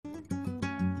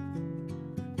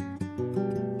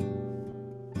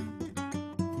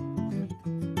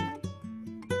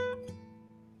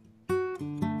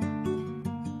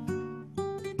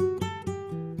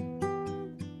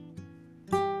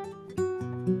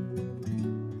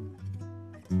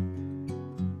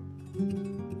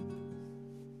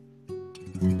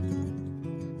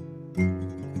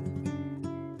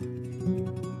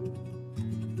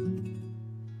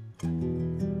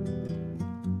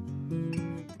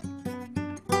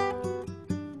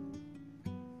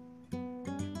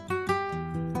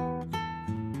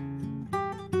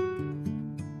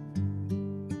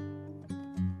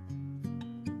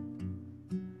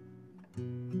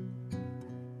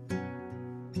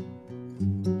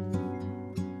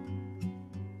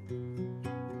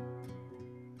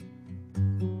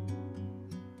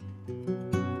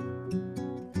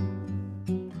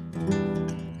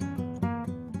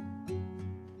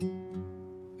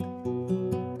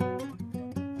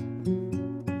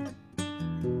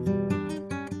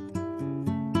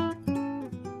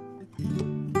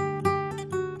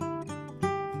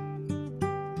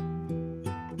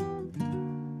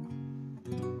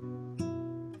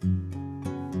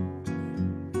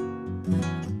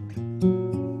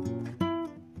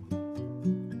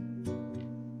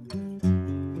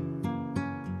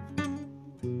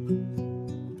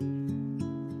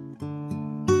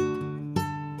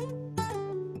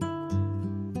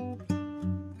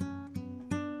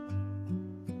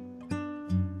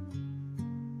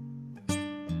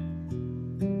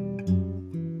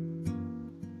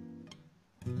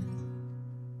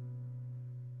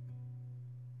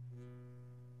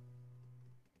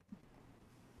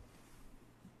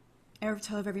Erev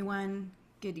Tov, everyone.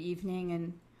 Good evening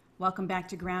and welcome back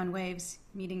to Ground Waves,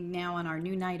 meeting now on our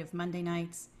new night of Monday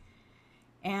nights.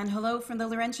 And hello from the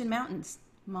Laurentian Mountains,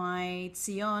 my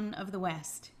Tzion of the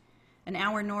West, an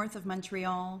hour north of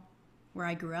Montreal, where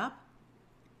I grew up,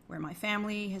 where my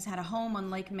family has had a home on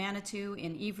Lake Manitou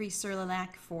in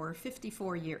Ivry-sur-le-Lac for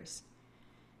 54 years.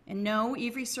 And no,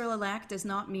 Ivry-sur-le-Lac does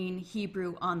not mean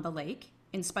Hebrew on the lake,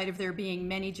 in spite of there being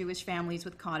many Jewish families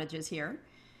with cottages here.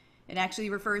 It actually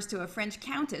refers to a French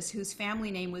countess whose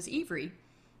family name was Ivry,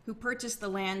 who purchased the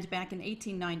land back in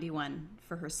 1891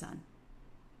 for her son.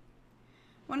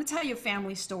 I want to tell you a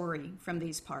family story from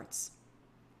these parts.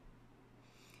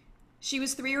 She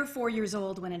was 3 or 4 years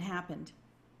old when it happened,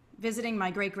 visiting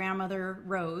my great-grandmother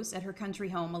Rose at her country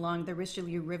home along the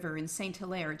Richelieu River in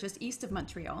Saint-Hilaire, just east of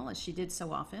Montreal, as she did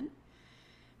so often.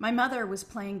 My mother was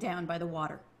playing down by the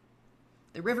water.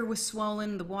 The river was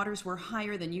swollen, the waters were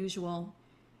higher than usual,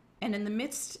 and in the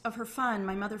midst of her fun,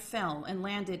 my mother fell and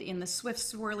landed in the swift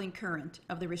swirling current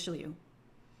of the Richelieu.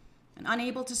 And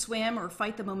unable to swim or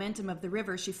fight the momentum of the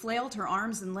river, she flailed her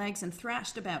arms and legs and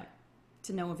thrashed about,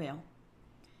 to no avail.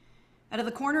 Out of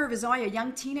the corner of his eye, a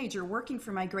young teenager working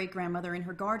for my great-grandmother in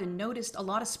her garden noticed a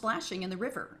lot of splashing in the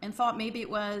river and thought maybe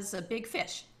it was a big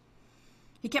fish.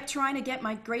 He kept trying to get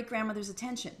my great-grandmother's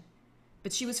attention,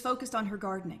 but she was focused on her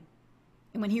gardening.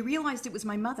 And when he realized it was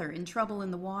my mother in trouble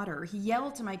in the water, he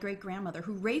yelled to my great-grandmother,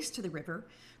 who raced to the river,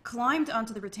 climbed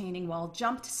onto the retaining wall,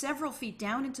 jumped several feet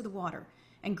down into the water,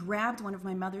 and grabbed one of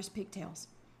my mother's pigtails,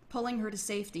 pulling her to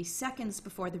safety seconds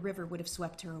before the river would have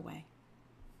swept her away.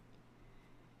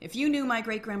 If you knew my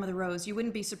great-grandmother Rose, you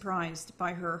wouldn't be surprised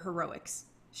by her heroics.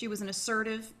 She was an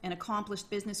assertive and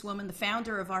accomplished businesswoman, the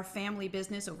founder of our family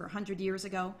business over 100 years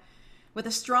ago, with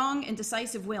a strong and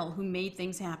decisive will who made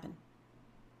things happen.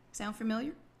 Sound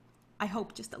familiar? I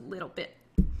hope just a little bit.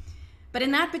 But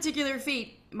in that particular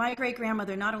feat, my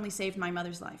great-grandmother not only saved my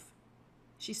mother's life,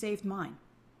 she saved mine.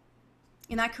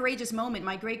 In that courageous moment,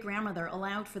 my great-grandmother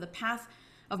allowed for the path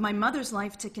of my mother's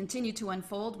life to continue to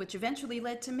unfold, which eventually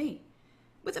led to me,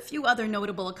 with a few other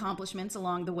notable accomplishments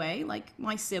along the way, like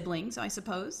my siblings, I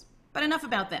suppose. But enough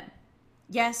about them.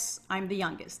 Yes, I'm the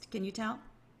youngest. Can you tell?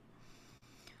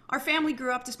 Our family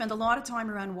grew up to spend a lot of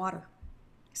time around water.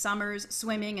 Summers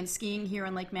swimming and skiing here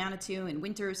on Lake Manitou, and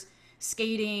winters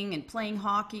skating and playing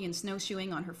hockey and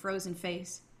snowshoeing on her frozen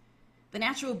face. The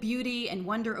natural beauty and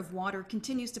wonder of water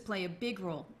continues to play a big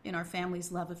role in our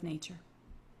family's love of nature.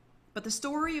 But the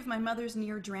story of my mother's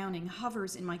near drowning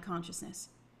hovers in my consciousness,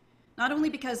 not only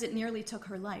because it nearly took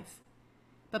her life,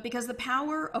 but because the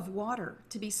power of water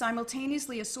to be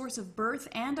simultaneously a source of birth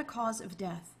and a cause of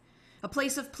death, a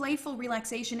place of playful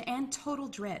relaxation and total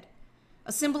dread,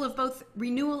 a symbol of both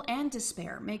renewal and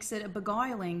despair, makes it a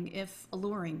beguiling, if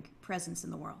alluring, presence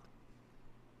in the world.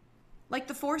 Like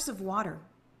the force of water,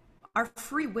 our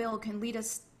free will can lead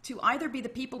us to either be the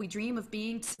people we dream of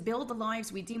being, to build the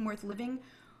lives we deem worth living,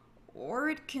 or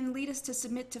it can lead us to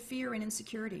submit to fear and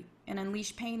insecurity and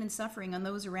unleash pain and suffering on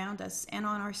those around us and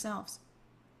on ourselves.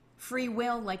 Free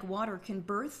will, like water, can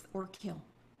birth or kill.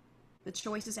 The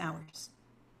choice is ours.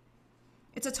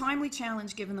 It's a timely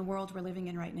challenge given the world we're living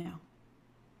in right now.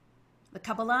 The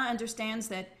Kabbalah understands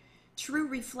that true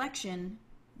reflection,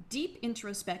 deep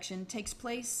introspection, takes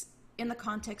place in the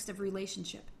context of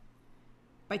relationship.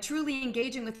 By truly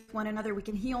engaging with one another, we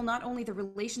can heal not only the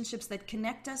relationships that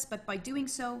connect us, but by doing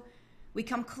so, we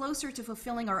come closer to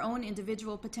fulfilling our own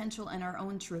individual potential and our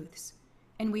own truths.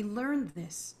 And we learn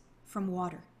this from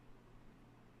water.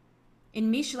 In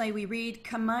Mishlei, we read,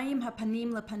 Kamayim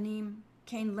hapanim lapanim,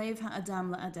 kein lev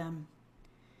ha'adam la'adam.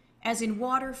 As in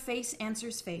water, face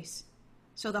answers face,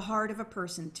 so the heart of a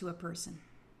person to a person.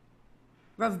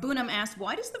 Rav Bunam asked,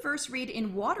 why does the verse read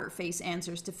in water face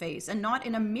answers to face and not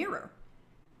in a mirror?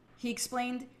 He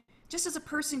explained, just as a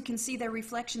person can see their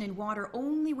reflection in water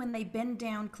only when they bend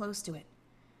down close to it,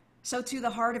 so too the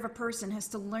heart of a person has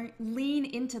to lean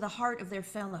into the heart of their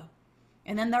fellow,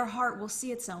 and then their heart will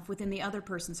see itself within the other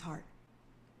person's heart.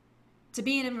 To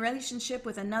be in a relationship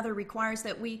with another requires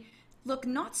that we look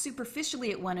not superficially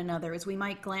at one another as we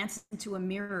might glance into a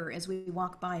mirror as we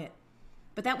walk by it,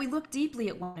 but that we look deeply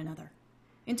at one another,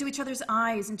 into each other's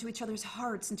eyes, into each other's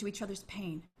hearts, into each other's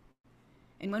pain.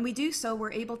 And when we do so,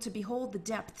 we're able to behold the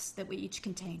depths that we each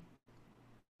contain.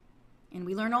 And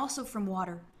we learn also from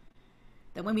water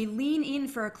that when we lean in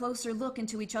for a closer look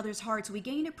into each other's hearts, we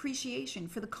gain appreciation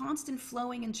for the constant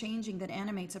flowing and changing that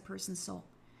animates a person's soul.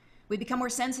 We become more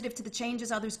sensitive to the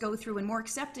changes others go through and more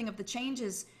accepting of the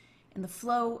changes in the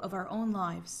flow of our own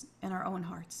lives and our own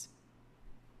hearts.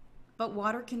 But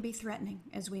water can be threatening,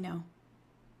 as we know.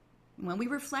 When we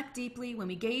reflect deeply, when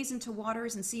we gaze into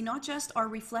waters and see not just our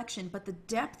reflection, but the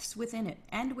depths within it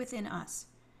and within us,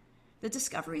 the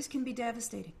discoveries can be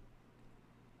devastating.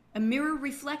 A mirror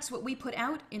reflects what we put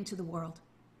out into the world,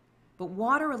 but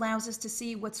water allows us to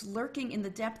see what's lurking in the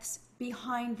depths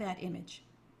behind that image.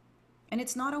 And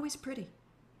it's not always pretty.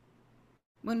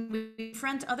 When we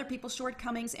confront other people's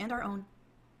shortcomings and our own,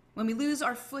 when we lose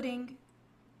our footing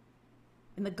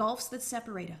in the gulfs that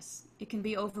separate us, it can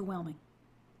be overwhelming.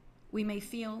 We may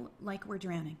feel like we're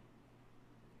drowning.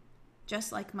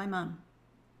 Just like my mom,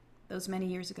 those many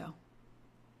years ago.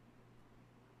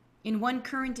 In one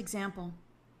current example,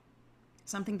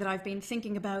 something that I've been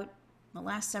thinking about the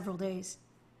last several days,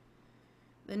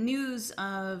 the news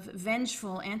of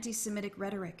vengeful anti-Semitic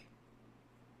rhetoric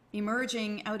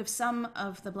emerging out of some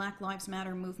of the Black Lives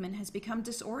Matter movement has become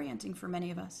disorienting for many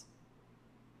of us.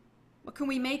 What can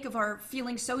we make of our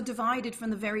feeling so divided from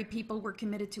the very people we're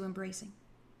committed to embracing?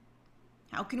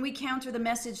 How can we counter the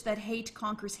message that hate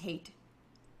conquers hate?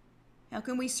 How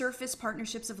can we surface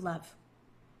partnerships of love?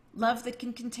 Love that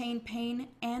can contain pain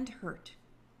and hurt.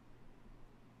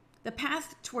 The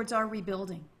path towards our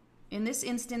rebuilding, in this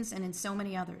instance and in so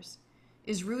many others,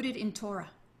 is rooted in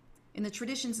Torah, in the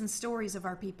traditions and stories of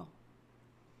our people.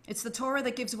 It's the Torah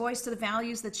that gives voice to the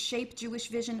values that shape Jewish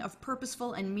vision of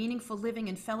purposeful and meaningful living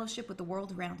in fellowship with the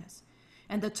world around us.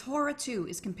 And the Torah, too,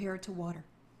 is compared to water.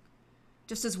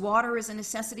 Just as water is a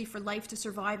necessity for life to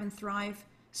survive and thrive,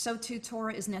 so too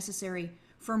Torah is necessary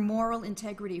for moral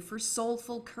integrity, for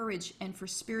soulful courage, and for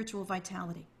spiritual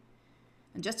vitality.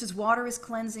 And just as water is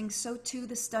cleansing, so too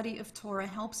the study of Torah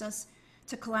helps us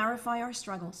to clarify our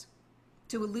struggles,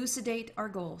 to elucidate our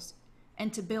goals,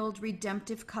 and to build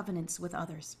redemptive covenants with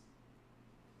others.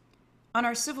 On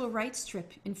our civil rights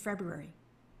trip in February,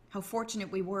 how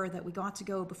fortunate we were that we got to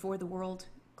go before the world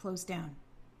closed down.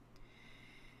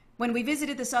 When we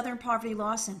visited the Southern Poverty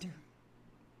Law Center,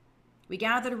 we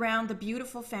gathered around the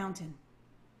beautiful fountain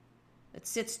that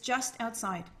sits just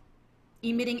outside,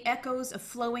 emitting echoes of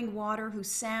flowing water whose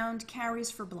sound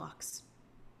carries for blocks.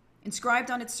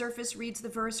 Inscribed on its surface reads the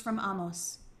verse from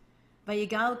Amos,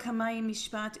 Vayigal kamayim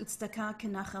mishpat utzdaka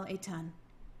kenachal etan.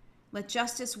 Let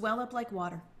justice well up like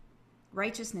water,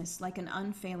 righteousness like an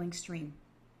unfailing stream.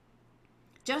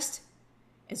 Just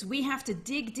as we have to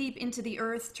dig deep into the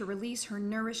earth to release her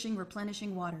nourishing,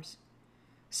 replenishing waters,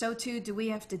 so too do we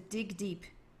have to dig deep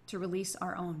to release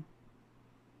our own.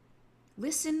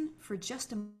 Listen for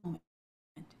just a moment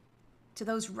to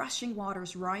those rushing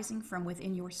waters rising from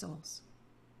within your souls.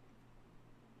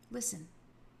 Listen.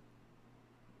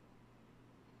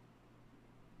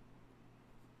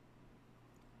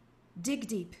 Dig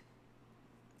deep.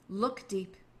 Look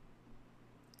deep.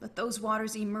 Let those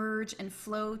waters emerge and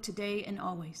flow today and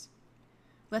always.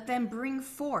 Let them bring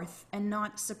forth and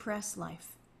not suppress life.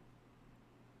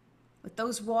 Let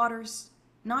those waters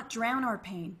not drown our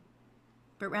pain,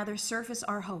 but rather surface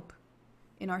our hope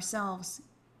in ourselves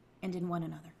and in one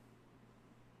another.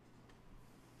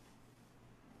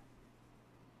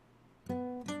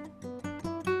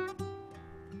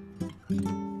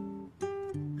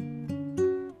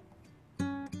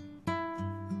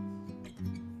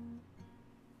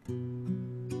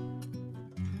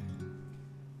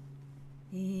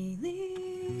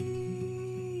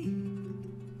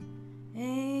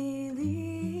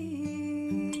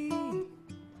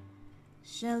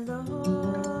 שלא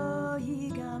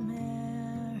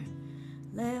ייגמר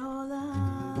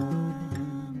לעולם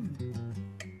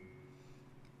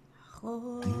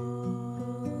החול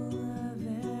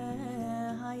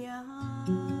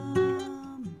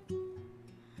והים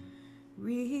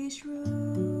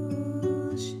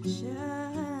רשרוש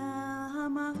של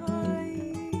המים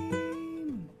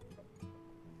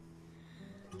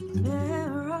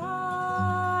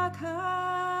ורק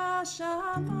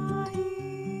השמיים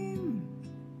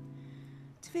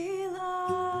תפילת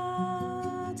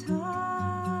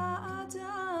האדם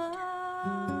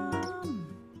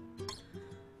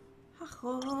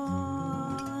החול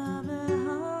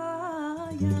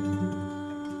והים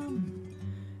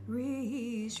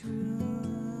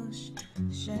רשרוש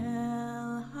של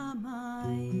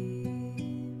המים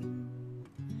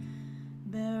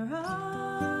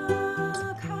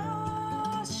ברק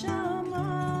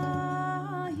השמיים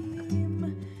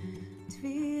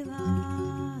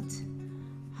תפילת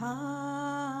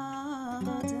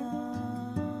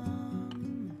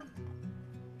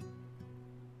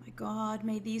My God,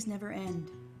 may these never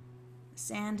end. The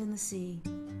sand in the sea,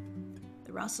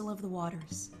 the rustle of the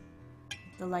waters,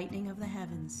 the lightning of the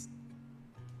heavens,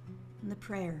 and the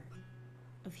prayer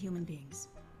of human beings.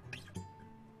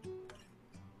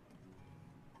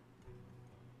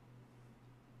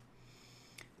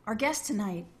 Our guest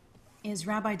tonight is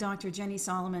Rabbi Dr. Jenny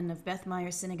Solomon of Beth Meyer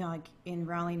Synagogue in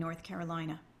Raleigh, North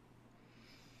Carolina.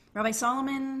 Rabbi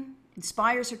Solomon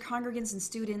inspires her congregants and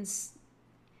students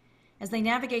as they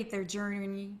navigate their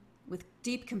journey with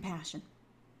deep compassion.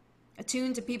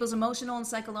 Attuned to people's emotional and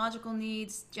psychological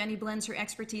needs, Jenny blends her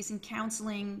expertise in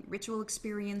counseling, ritual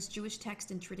experience, Jewish text,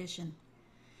 and tradition.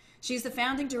 She's the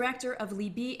founding director of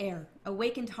Libi Air,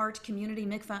 Awakened Heart Community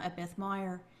Mikvah at Beth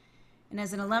Meyer. And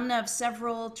as an alumna of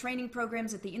several training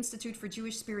programs at the Institute for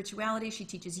Jewish Spirituality, she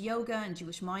teaches yoga and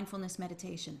Jewish mindfulness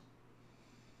meditation.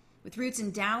 With roots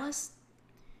in Dallas,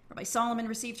 Rabbi Solomon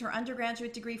received her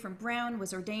undergraduate degree from Brown,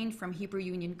 was ordained from Hebrew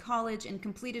Union College, and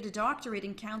completed a doctorate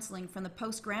in counseling from the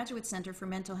Postgraduate Center for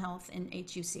Mental Health in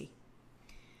HUC.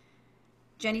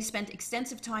 Jenny spent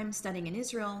extensive time studying in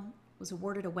Israel, was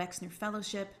awarded a Wexner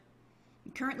Fellowship,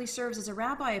 and currently serves as a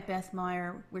rabbi at Beth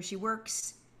Meyer, where she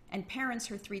works and parents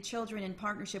her 3 children in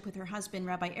partnership with her husband,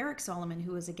 Rabbi Eric Solomon,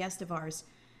 who was a guest of ours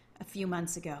a few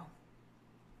months ago.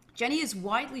 Jenny is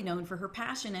widely known for her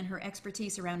passion and her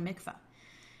expertise around mikvah,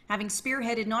 having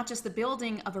spearheaded not just the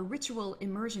building of a ritual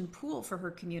immersion pool for her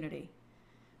community,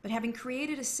 but having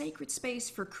created a sacred space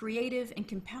for creative and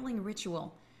compelling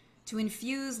ritual to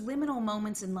infuse liminal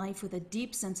moments in life with a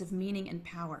deep sense of meaning and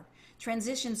power,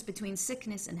 transitions between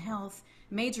sickness and health,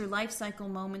 major life cycle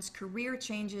moments, career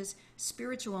changes,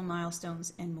 spiritual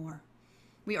milestones, and more.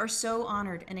 We are so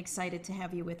honored and excited to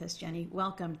have you with us, Jenny.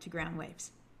 Welcome to Ground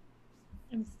Waves.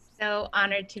 I'm so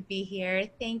honored to be here.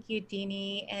 Thank you,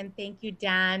 Deanie, and thank you,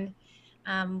 Dan.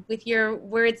 With your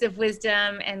words of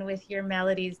wisdom and with your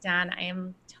melodies, Dan, I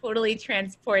am totally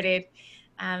transported.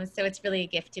 So it's really a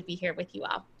gift to be here with you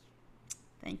all.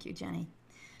 Thank you, Jenny.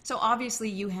 So obviously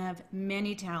you have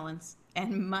many talents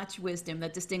and much wisdom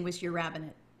that distinguish your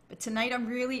rabbinate. But tonight I'm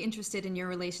really interested in your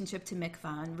relationship to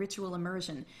mikvah and ritual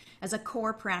immersion as a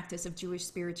core practice of Jewish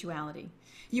spirituality.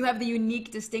 You have the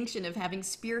unique distinction of having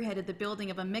spearheaded the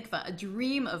building of a mikvah, a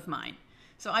dream of mine.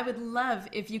 So I would love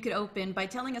if you could open by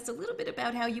telling us a little bit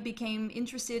about how you became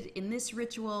interested in this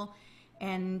ritual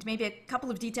and maybe a couple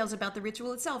of details about the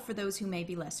ritual itself for those who may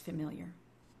be less familiar.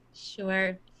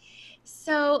 Sure.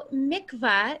 So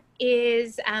mikvah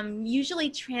is usually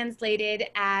translated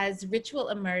as ritual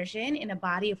immersion in a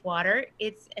body of water.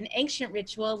 It's an ancient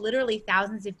ritual, literally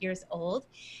thousands of years old.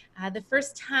 The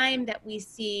first time that we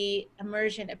see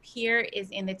immersion appear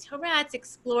is in the Torah. It's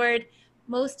explored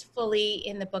most fully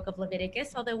in the book of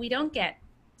Leviticus, although we don't get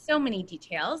so many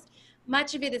details.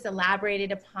 Much of it is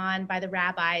elaborated upon by the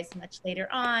rabbis much later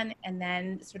on, and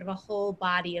then sort of a whole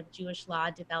body of Jewish law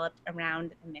developed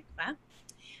around the mikvah.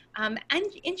 And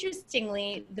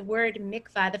interestingly, the word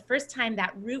mikvah, the first time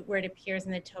that root word appears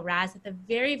in the Torah is at the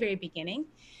very, very beginning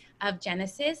of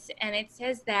Genesis. And it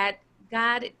says that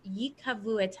God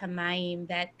yikavu et hamayim,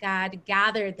 that God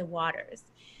gathered the waters.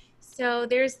 So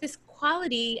there's this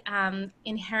quality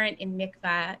inherent in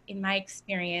mikvah, in my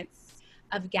experience,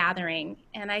 of gathering.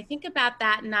 And I think about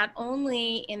that not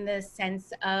only in the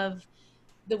sense of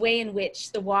the way in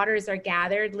which the waters are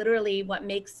gathered. Literally what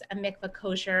makes a mikvah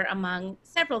kosher, among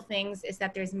several things, is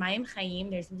that there's mayim chayim,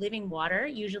 there's living water,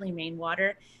 usually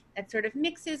rainwater, that sort of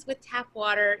mixes with tap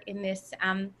water in this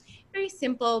very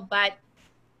simple but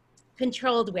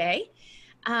controlled way.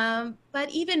 But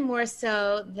even more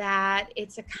so that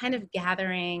it's a kind of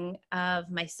gathering of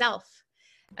myself,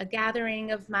 a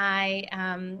gathering of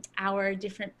my, our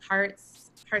different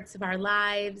parts of our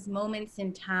lives, moments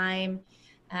in time,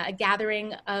 a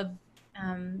gathering of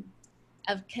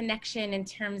connection in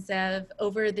terms of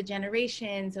over the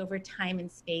generations, over time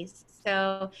and space.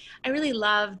 So I really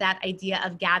love that idea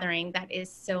of gathering that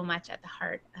is so much at the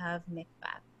heart of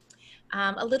mikvah.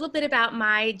 A little bit about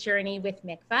my journey with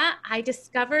mikvah. I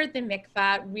discovered the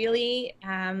mikvah really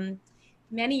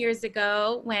many years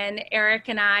ago when Eric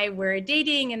and I were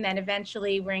dating and then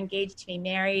eventually were engaged to be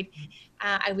married.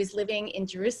 I was living in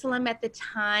Jerusalem at the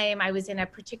time. I was in a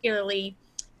particularly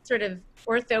sort of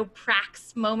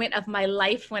orthoprax moment of my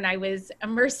life when I was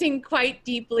immersing quite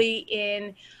deeply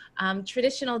in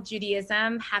traditional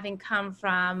Judaism, having come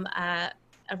from a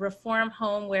reform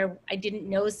home where I didn't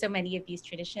know so many of these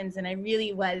traditions, and I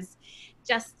really was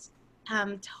just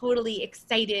totally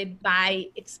excited by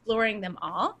exploring them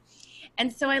all.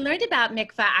 And so I learned about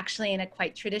mikvah actually in a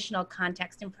quite traditional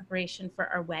context in preparation for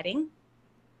our wedding,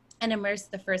 and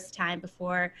immersed the first time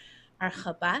before our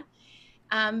chuppah.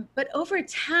 But over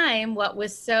time, what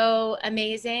was so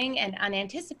amazing and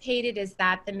unanticipated is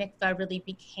that the mikvah really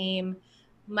became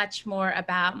much more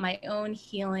about my own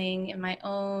healing and my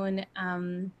own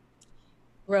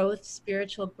growth,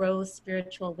 spiritual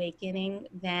awakening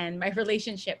than my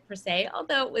relationship per se,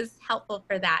 although it was helpful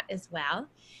for that as well.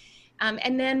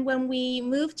 And then when we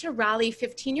moved to Raleigh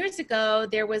 15 years ago,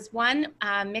 there was one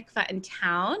mikveh in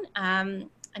town,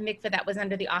 a mikveh that was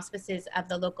under the auspices of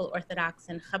the local Orthodox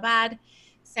and Chabad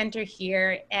center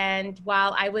here. And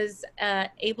while I was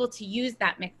able to use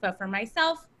that mikveh for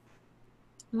myself,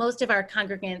 most of our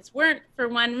congregants weren't for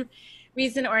one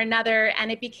reason or another.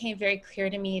 And it became very clear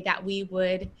to me that we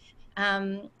would,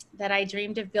 that I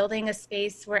dreamed of building a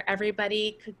space where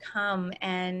everybody could come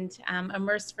and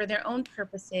immerse for their own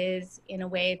purposes in a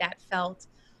way that felt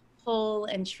whole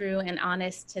and true and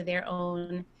honest to their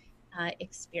own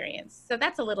experience. So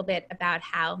that's a little bit about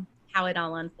how it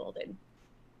all unfolded.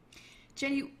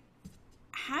 Jenny,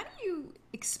 how do you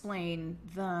explain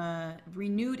the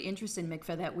renewed interest in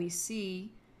mikveh that we see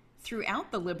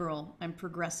throughout the liberal and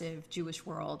progressive Jewish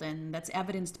world, and that's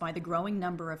evidenced by the growing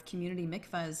number of community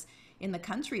mikvahs in the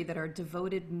country that are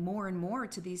devoted more and more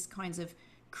to these kinds of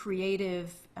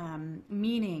creative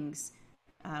meanings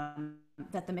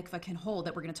that the mikvah can hold,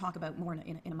 that we're going to talk about more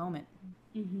in a moment?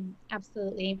 Mm-hmm.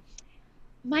 Absolutely.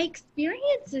 My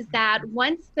experience is that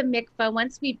once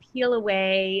we peel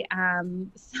away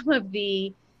some of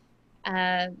the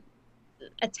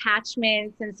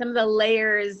attachments and some of the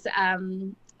layers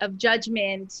of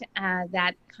judgment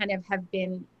that kind of have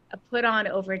been put on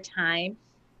over time,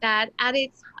 that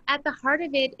at the heart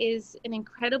of it is an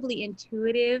incredibly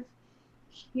intuitive,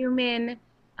 human,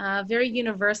 very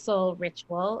universal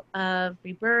ritual of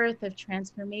rebirth, of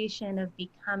transformation, of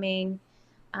becoming.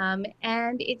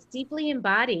 And it's deeply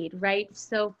embodied, right?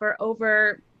 So for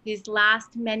over these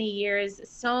last many years,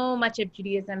 so much of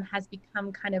Judaism has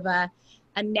become kind of a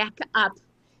neck up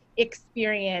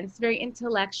experience, very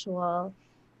intellectual.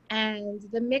 And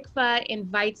the mikvah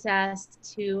invites us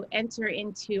to enter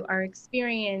into our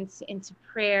experience, into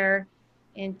prayer,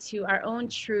 into our own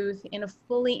truth in a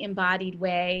fully embodied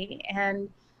way. And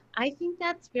I think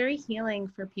that's very healing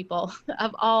for people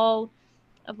of all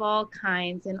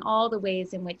kinds and all the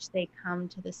ways in which they come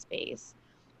to the space.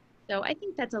 So I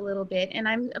think that's a little bit. And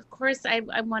I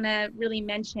want to really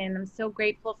mention, I'm so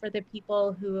grateful for the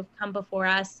people who have come before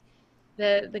us,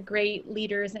 the great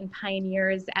leaders and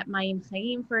pioneers at Mayim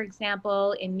Chaim, for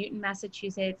example, in Newton,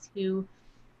 Massachusetts, who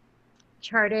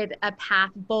charted a path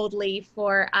boldly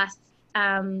for us,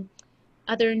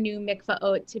 other new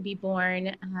mikvaot to be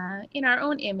born in our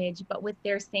own image, but with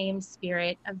their same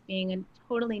spirit of being a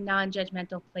totally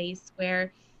non-judgmental place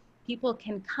where people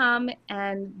can come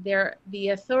and the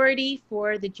authority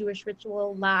for the Jewish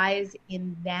ritual lies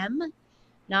in them,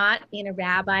 not in a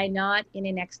rabbi, not in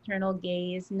an external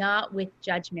gaze, not with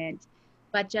judgment,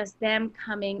 but just them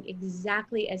coming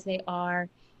exactly as they are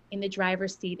in the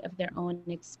driver's seat of their own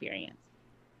experience.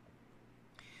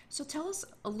 So tell us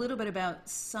a little bit about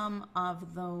some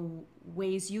of the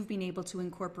ways you've been able to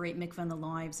incorporate mikveh in the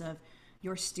lives of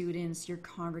your students, your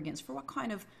congregants. For what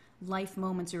kind of life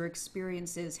moments or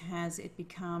experiences has it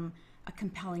become a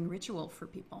compelling ritual for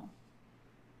people?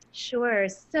 Sure.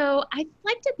 So I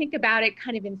like to think about it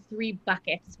kind of in three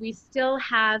buckets. We still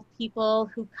have people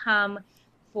who come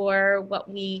for what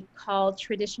we call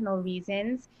traditional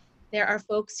reasons. There are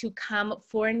folks who come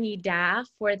for nidah,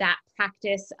 for that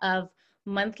practice of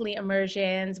monthly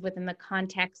immersions within the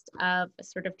context of a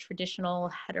sort of traditional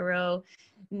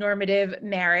heteronormative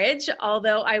marriage.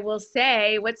 Although I will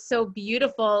say what's so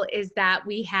beautiful is that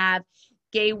we have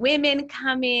gay women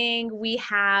coming, we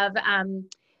have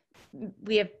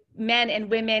men and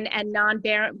women and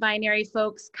non-binary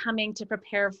folks coming to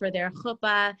prepare for their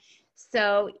chuppah.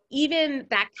 So even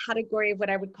that category of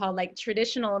what I would call like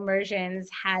traditional immersions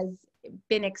has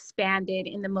been expanded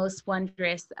in the most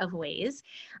wondrous of ways.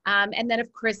 And then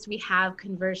of course we have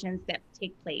conversions that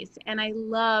take place. And I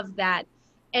love that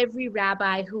every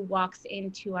rabbi who walks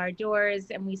into our doors,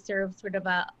 and we serve sort of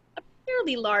a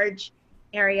fairly large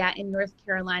area in North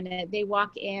Carolina, they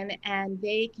walk in and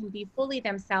they can be fully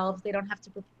themselves. They don't have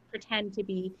to pretend to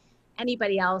be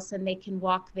anybody else, and they can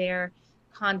walk their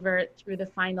convert through the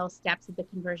final steps of the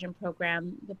conversion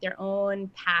program with their own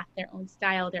path, their own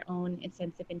style, their own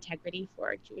sense of integrity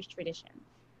for Jewish tradition.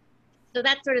 So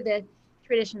that's sort of the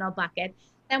traditional bucket.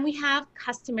 Then we have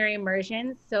customary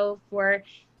immersions. So for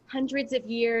hundreds of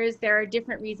years, there are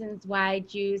different reasons why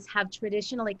Jews have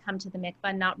traditionally come to the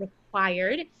mikvah, not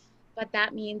required, but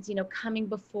that means, coming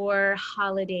before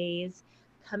holidays,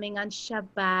 coming on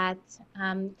Shabbat,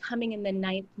 coming in the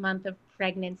 9th month of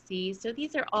pregnancy. So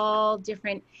these are all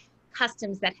different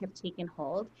customs that have taken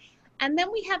hold. And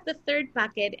then we have the third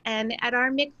bucket, and at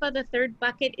our mikvah, the third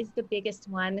bucket is the biggest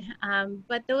one.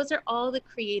 But those are all the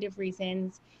creative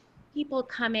reasons. People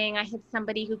coming, I had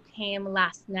somebody who came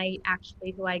last night,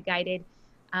 actually, who I guided.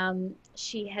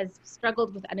 She has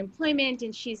struggled with unemployment,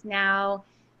 and she's now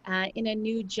in a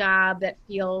new job that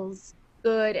feels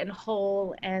good and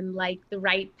whole and like the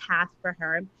right path for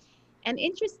her. And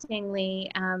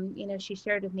interestingly, she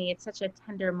shared with me, it's such a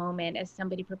tender moment as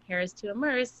somebody prepares to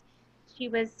immerse. She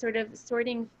was sort of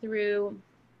sorting through,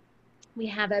 we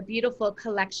have a beautiful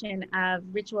collection of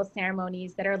ritual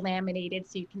ceremonies that are laminated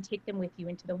so you can take them with you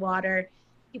into the water.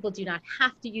 People do not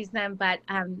have to use them, but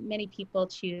many people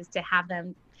choose to have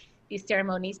them, these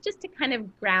ceremonies, just to kind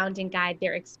of ground and guide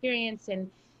their experience. And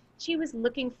she was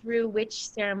looking through which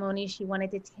ceremony she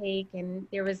wanted to take, and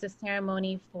there was a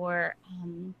ceremony for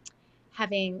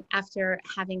after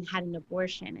having had an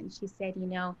abortion. And she said,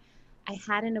 I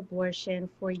had an abortion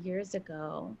 4 years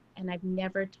ago, and I've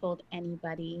never told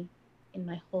anybody in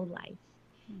my whole life.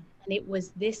 And it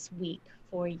was this week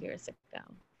 4 years ago.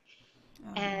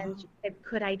 Oh, And wow. she said,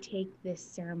 could I take this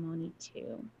ceremony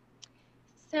too?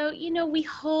 So, we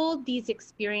hold these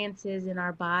experiences in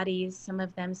our bodies, some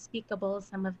of them speakable,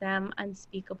 some of them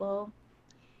unspeakable.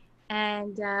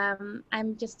 And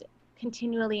I'm just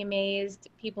continually amazed.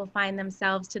 People find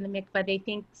themselves to the mikvah. They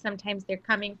think sometimes they're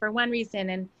coming for one reason,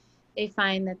 and they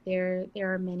find that there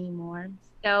are many more.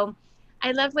 So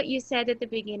I love what you said at the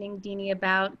beginning, Dini,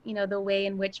 about the way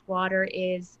in which water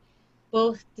is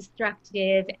both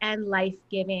destructive and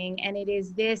life-giving, and it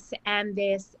is this and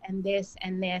this and this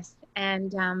and this.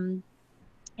 And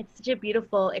it's such a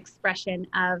beautiful expression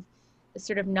of the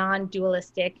sort of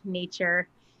non-dualistic nature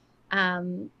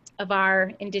of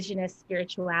our indigenous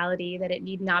spirituality, that it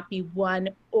need not be one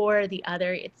or the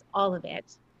other, it's all of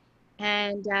it.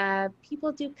 And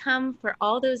people do come for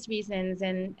all those reasons,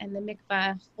 and the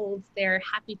mikvah holds their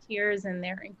happy tears and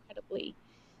their incredibly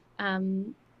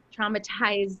um,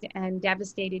 traumatized and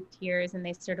devastated tears, and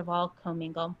they sort of all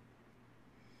commingle.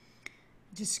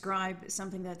 Describe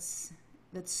something that's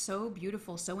so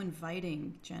beautiful, so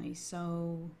inviting, Jenny,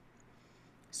 so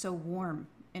warm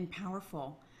and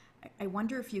powerful. I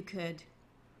wonder if you could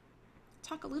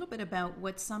talk a little bit about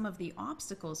what some of the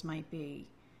obstacles might be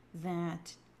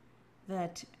that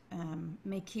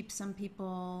may keep some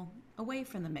people away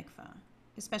from the mikvah,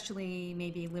 especially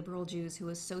maybe liberal Jews who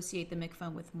associate the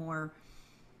mikvah with more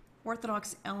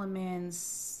Orthodox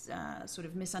elements, sort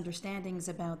of misunderstandings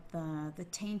about the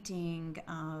tainting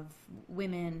of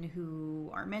women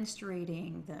who are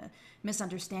menstruating, the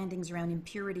misunderstandings around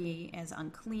impurity as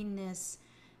uncleanness,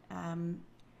 um,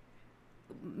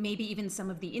 maybe even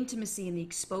some of the intimacy and the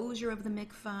exposure of the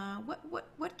mikvah.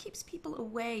 What keeps people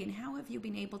away, and how have you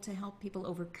been able to help people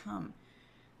overcome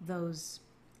those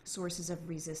sources of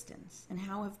resistance? And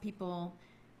how have people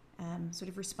sort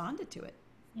of responded to it?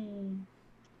 Mm.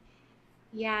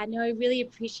 Yeah, no, I really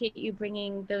appreciate you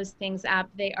bringing those things up.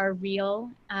 They are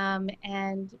real.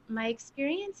 And my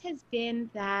experience has been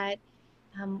that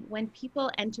when people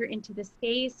enter into the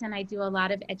space, and I do a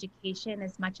lot of education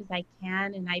as much as I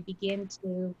can, and I begin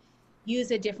to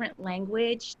use a different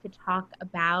language to talk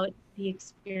about the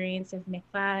experience of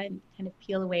mikvah and kind of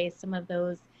peel away some of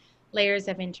those layers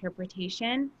of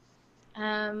interpretation,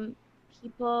 um,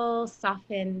 people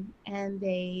soften and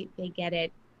they get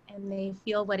it, and they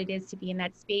feel what it is to be in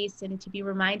that space, and to be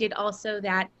reminded also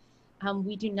that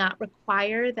we do not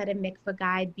require that a mikvah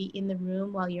guide be in the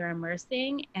room while you're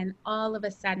immersing, and all of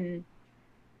a sudden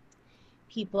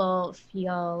people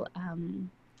feel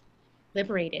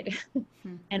liberated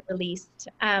Hmm. and released.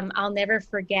 I'll never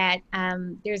forget,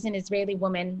 there's an Israeli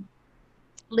woman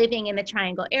living in the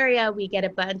Triangle area. We get a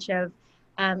bunch of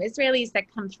Israelis that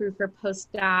come through for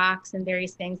postdocs and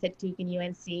various things at Duke and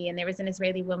UNC. And there was an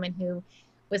Israeli woman who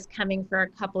was coming for a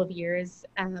couple of years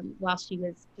while she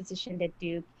was positioned at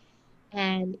Duke.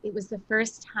 And it was the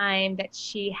first time that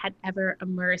she had ever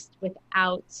immersed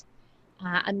without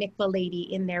a mikvah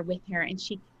lady in there with her. And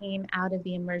she came out of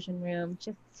the immersion room,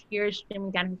 just tears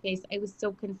streaming down her face. I was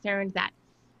so concerned that,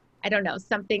 I don't know,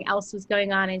 something else was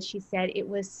going on. And she said it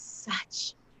was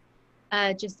such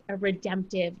just a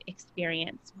redemptive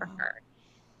experience for Wow. her.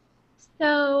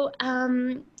 So,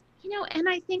 and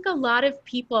I think a lot of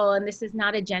people, and this is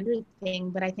not a gender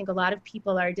thing, but I think a lot of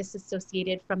people are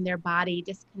disassociated from their body,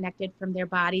 disconnected from their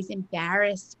bodies,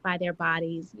 embarrassed by their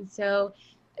bodies. And so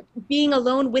being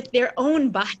alone with their own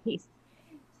bodies.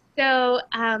 So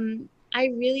I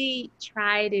really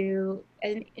try to,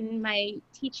 in my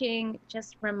teaching,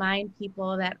 just remind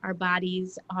people that our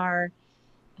bodies are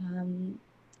um,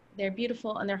 they're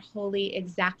beautiful and they're holy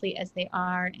exactly as they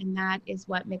are, and that is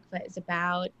what mikvah is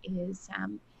about, is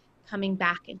coming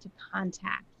back into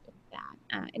contact with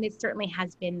that. And it certainly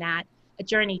has been that, a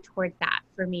journey towards that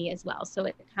for me as well. So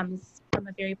it comes from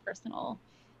a very personal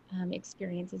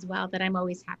experience as well that I'm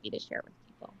always happy to share with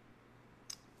people.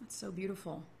 That's so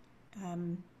beautiful.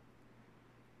 Um,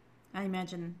 I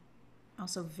imagine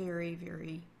also very,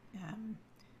 very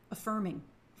affirming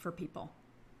for people,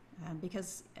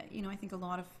 because I think a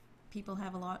lot of people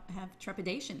have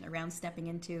trepidation around stepping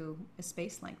into a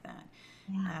space like that.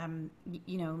 Yeah.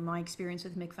 My experience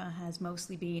with mikvah has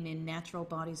mostly been in natural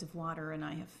bodies of water, and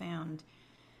I have found,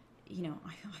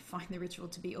 I find the ritual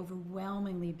to be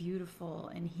overwhelmingly beautiful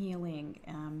and healing.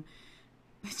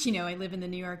 But I live in the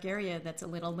New York area. That's a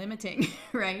little limiting,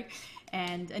 right?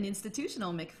 And an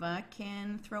institutional mikvah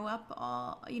can throw up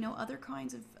all, other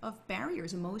kinds of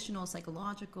barriers, emotional,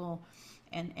 psychological,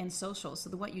 and social. So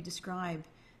what you describe,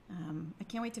 I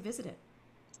can't wait to visit it.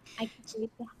 I can't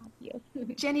wait to have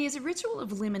you. Jenny, is a ritual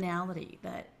of liminality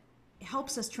that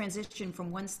helps us transition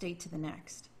from one state to the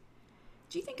next.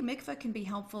 Do you think a mikvah can be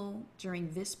helpful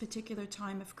during this particular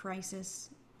time of crisis,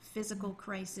 physical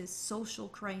crisis, social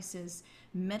crisis,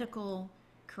 medical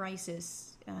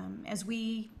crisis, as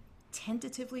we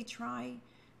tentatively try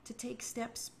to take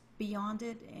steps beyond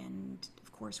it? And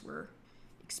of course, we're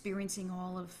experiencing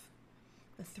all of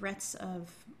the threats of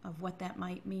what that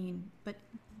might mean. But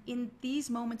in these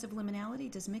moments of liminality,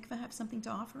 does mikvah have something to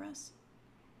offer us?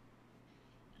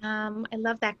 I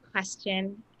love that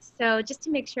question. So just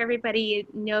to make sure everybody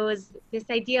knows, this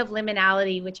idea of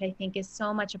liminality, which I think is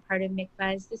so much a part of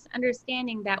mikvah, is this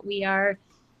understanding that we are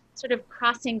sort of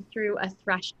crossing through a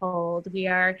threshold. We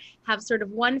have sort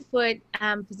of one foot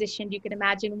positioned. You can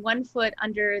imagine one foot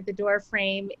under the door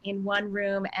frame in one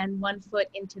room and one foot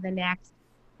into the next,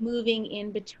 moving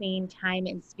in between time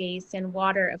and space. And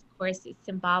water, of course, is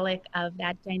symbolic of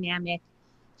that dynamic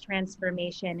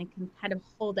transformation and can kind of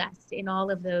hold us in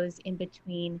all of those in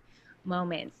between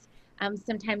moments.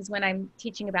 Sometimes when I'm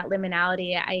teaching about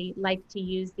liminality, I like to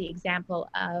use the example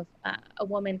of a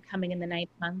woman coming in the 9th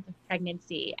month of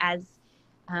pregnancy as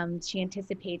she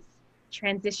anticipates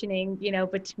transitioning,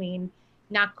 between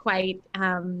not quite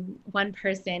one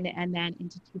person and then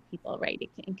into two people, right? It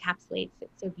encapsulates it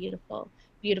so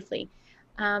beautifully.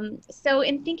 So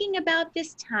in thinking about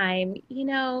this time,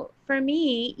 for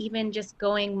me, even just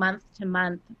going month to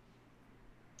month,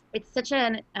 it's such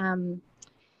an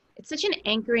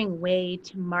anchoring way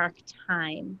to mark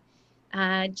time.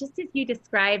 Just as you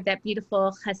described that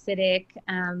beautiful Hasidic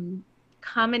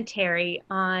commentary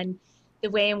on the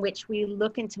way in which we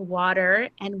look into water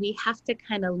and we have to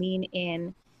kind of lean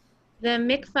in. The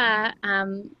mikvah,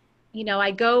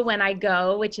 I go when I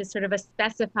go, which is sort of a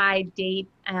specified date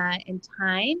and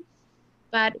time.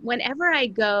 But whenever I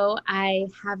go, I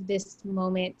have this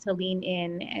moment to lean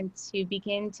in and to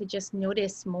begin to just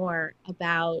notice more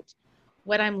about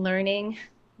what I'm learning,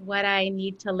 what I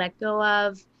need to let go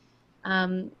of,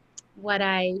 um, what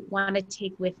I want to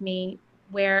take with me,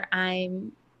 where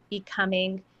I'm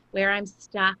becoming, where I'm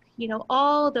stuck.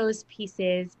 All those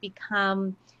pieces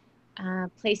become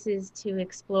places to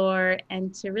explore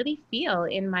and to really feel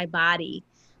in my body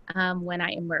when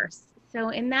I immerse. So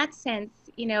in that sense,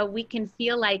 we can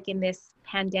feel like in this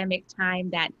pandemic time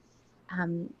that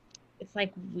um, it's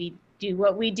like we do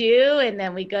what we do and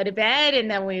then we go to bed and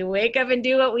then we wake up and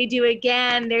do what we do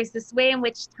again. There's this way in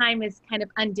which time is kind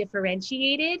of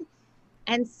undifferentiated.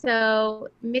 And so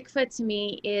mikvah to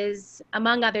me is,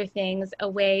 among other things, a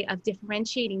way of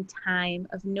differentiating time,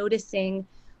 of noticing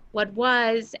what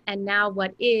was and now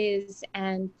what is,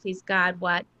 and please God,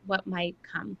 what might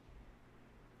come.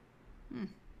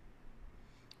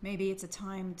 Maybe it's a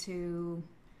time to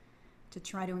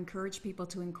try to encourage people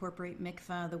to incorporate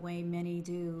mikvah the way many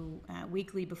do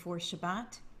weekly before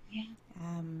Shabbat, Yeah.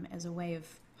 as a way of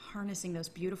harnessing those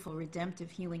beautiful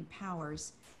redemptive healing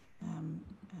powers um,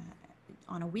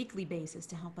 on a weekly basis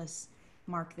to help us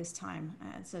mark this time.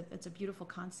 It's a beautiful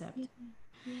concept.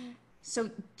 Yeah.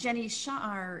 So, Jenny,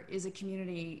 Sha'ar is a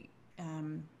community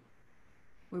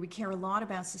where we care a lot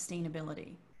about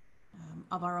sustainability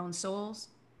of our own souls,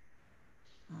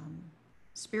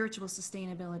 spiritual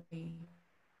sustainability,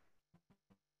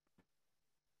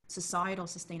 societal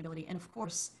sustainability, and of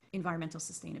course, environmental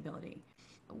sustainability.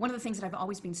 One of the things that I've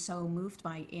always been so moved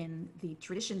by in the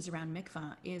traditions around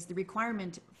mikvah is the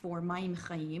requirement for mayim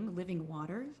chayim, living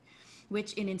water,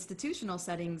 which in institutional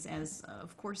settings, as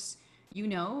of course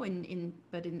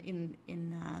but in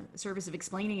service of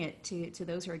explaining it to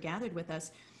those who are gathered with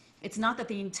us, it's not that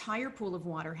the entire pool of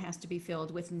water has to be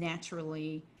filled with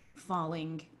naturally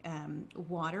falling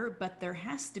water, but there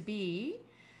has to be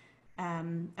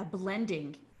a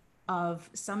blending of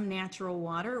some natural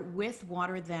water with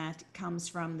water that comes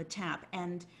from the tap.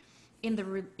 And in the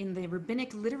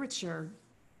rabbinic literature,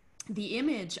 the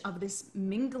image of this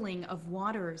mingling of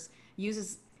waters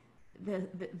uses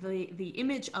the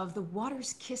image of the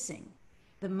waters kissing.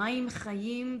 the Mayim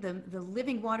Chayim, the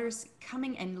living waters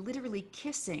coming and literally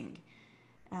kissing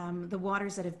the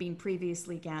waters that have been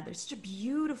previously gathered. Such a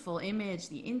beautiful image,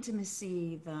 the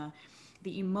intimacy,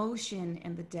 the emotion,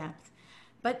 and the depth.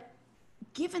 But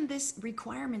given this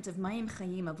requirement of Mayim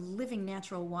Chayim, of living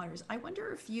natural waters, I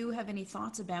wonder if you have any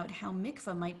thoughts about how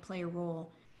mikvah might play a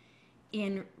role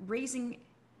in raising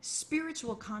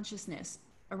spiritual consciousness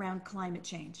around climate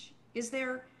change. Is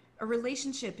there a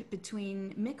relationship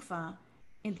between mikvah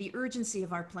and the urgency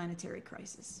of our planetary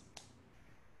crisis?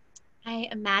 I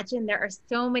imagine there are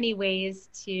so many ways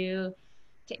to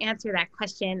answer that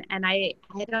question, and I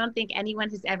don't think anyone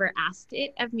has ever asked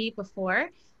it of me before.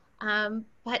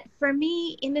 But for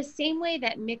me, in the same way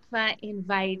that mikvah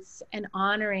invites an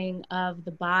honoring of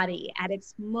the body at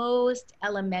its most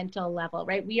elemental level,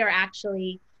 right? We are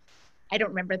actually, I don't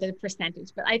remember the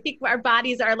percentage, but I think our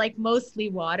bodies are like mostly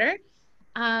water.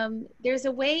 There's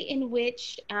a way in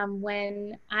which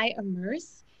when I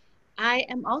immerse, I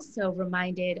am also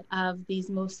reminded of these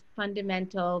most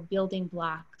fundamental building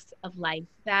blocks of life,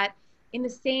 that in the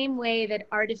same way that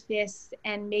artifice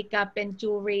and makeup and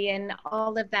jewelry and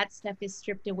all of that stuff is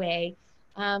stripped away,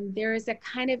 there is a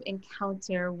kind of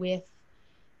encounter with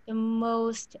the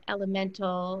most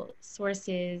elemental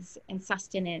sources and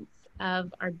sustenance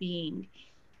of our being.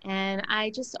 And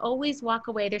I just always walk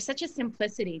away. There's such a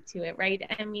simplicity to it, right?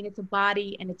 I mean, it's a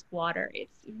body and it's water.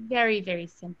 It's very, very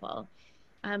simple.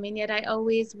 And yet I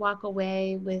always walk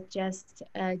away with just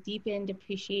a deepened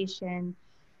appreciation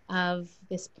of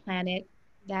this planet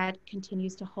that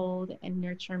continues to hold and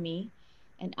nurture me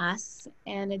and us,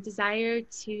 and a desire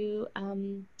to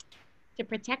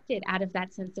protect it out of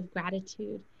that sense of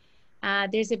gratitude.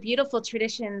 There's a beautiful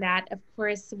tradition that, of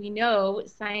course, we know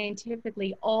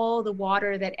scientifically all the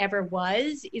water that ever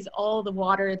was is all the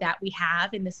water that we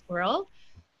have in this world,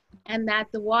 and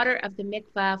that the water of the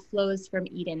mikvah flows from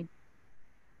Eden.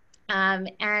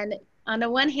 And on the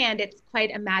one hand, it's quite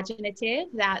imaginative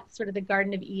that sort of the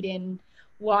Garden of Eden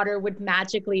water would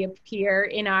magically appear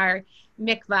in our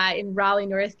mikvah in Raleigh,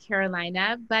 North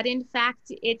Carolina. But in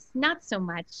fact, it's not so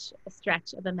much a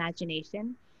stretch of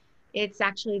imagination. It's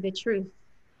actually the truth.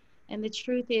 And the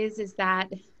truth is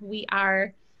that we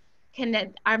are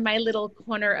my little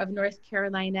corner of North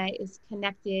Carolina is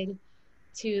connected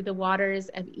to the waters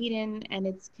of Eden, and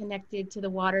it's connected to the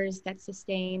waters that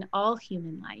sustain all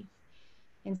human life.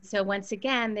 And so once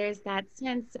again, there's that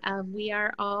sense of we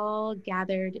are all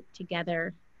gathered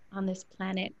together on this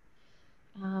planet,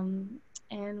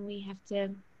 and we have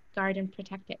to guard and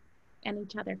protect it and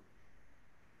each other.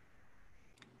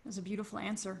 That's a beautiful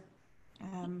answer.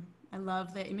 I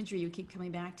love the imagery you keep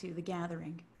coming back to, the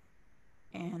gathering,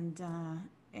 and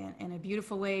a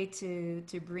beautiful way to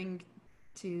bring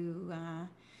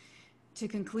to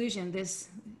conclusion this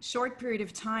short period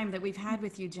of time that we've had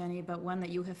with you, Jenny, but one that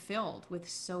you have filled with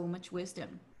so much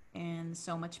wisdom and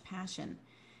so much passion.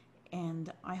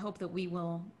 And I hope that we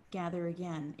will gather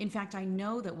again. In fact, I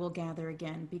know that we'll gather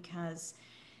again because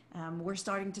we're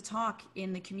starting to talk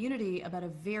in the community about a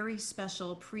very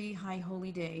special pre-High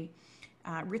Holy Day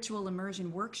ritual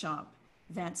immersion workshop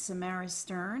that Samara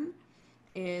Stern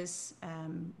is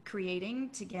creating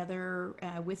together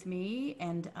with me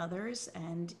and others.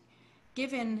 And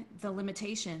given the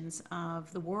limitations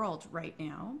of the world right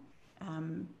now,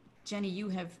 Jenny, you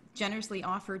have generously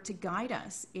offered to guide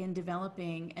us in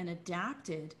developing an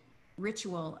adapted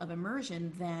ritual of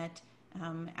immersion that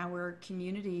our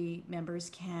community members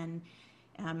can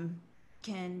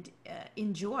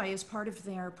enjoy as part of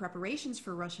their preparations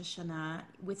for Rosh Hashanah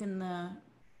within the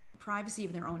privacy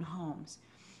of their own homes.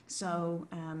 So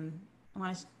I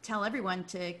want to tell everyone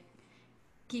to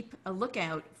keep a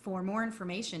lookout for more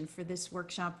information for this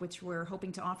workshop, which we're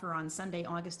hoping to offer on Sunday,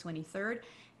 August 23rd.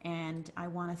 And I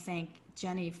want to thank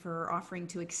Jenny for offering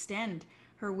to extend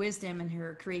her wisdom and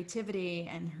her creativity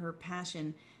and her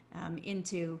passion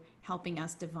into helping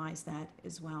us devise that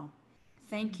as well.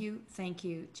 Thank you,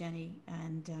 Jenny.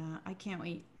 And I can't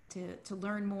wait to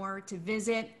learn more, to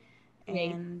visit.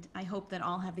 Great. And I hope that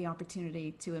all have the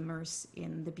opportunity to immerse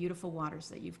in the beautiful waters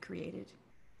that you've created.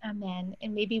 Amen.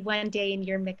 And maybe one day in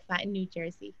your mikvah in New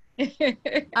Jersey.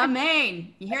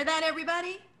 Amen. You hear that,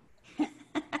 everybody?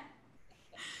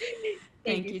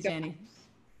 Thank you, so Jenny.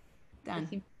 Done.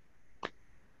 much.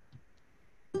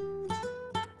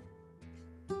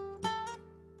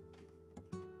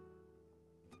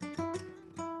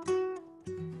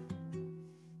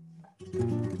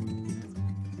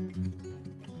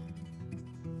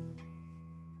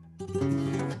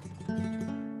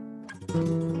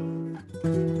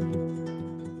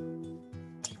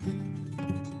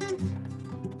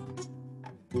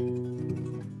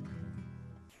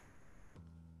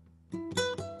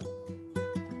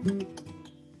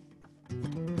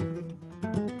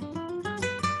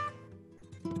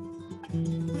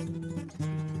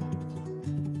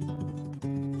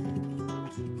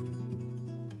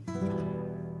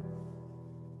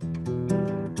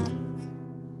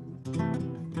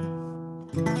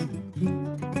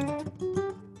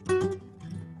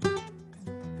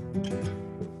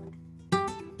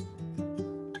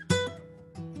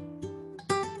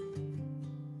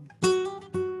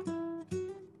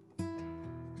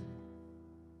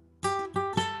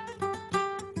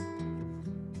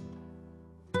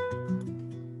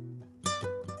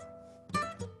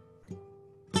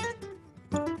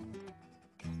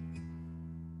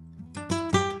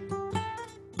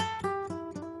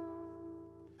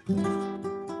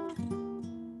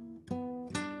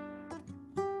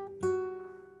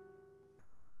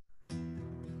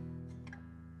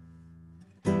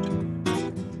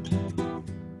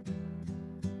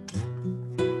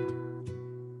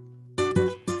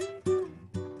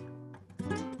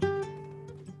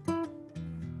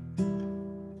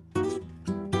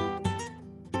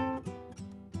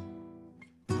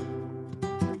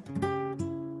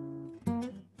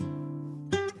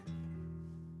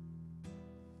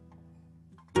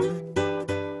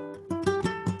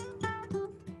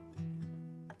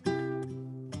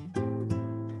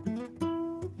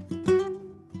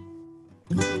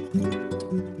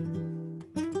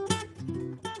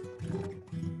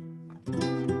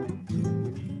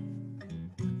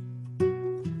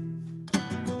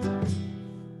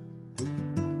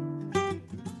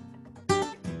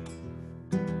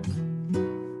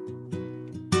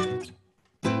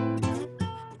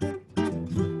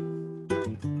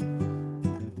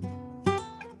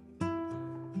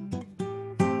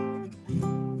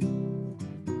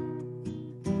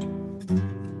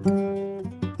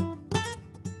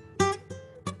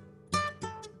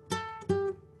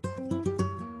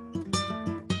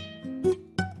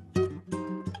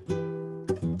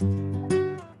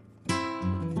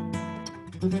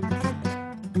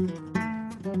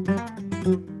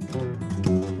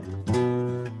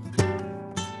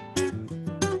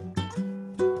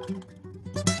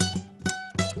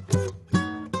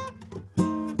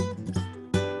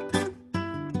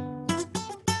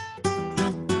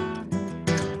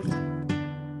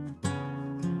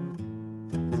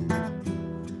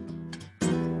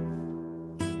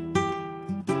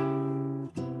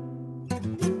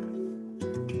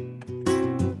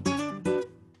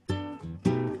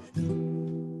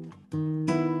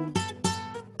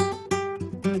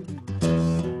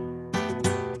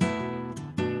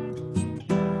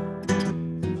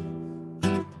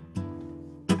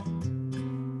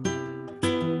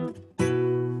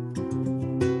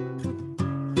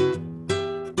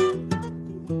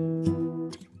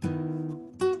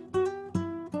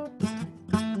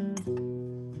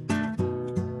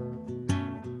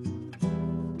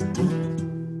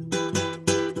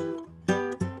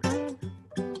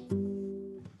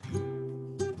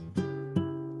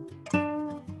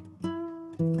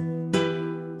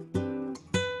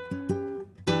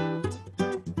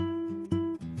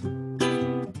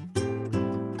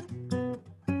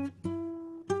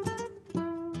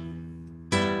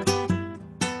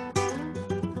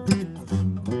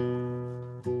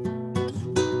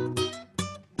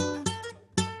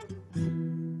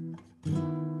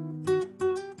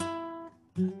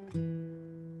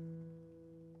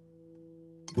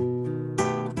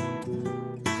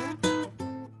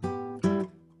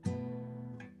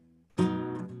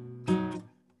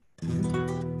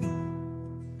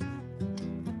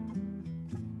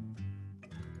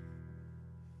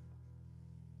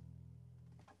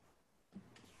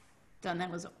 Done.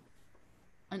 That was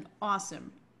an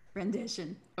awesome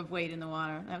rendition of Wade in the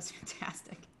Water. That was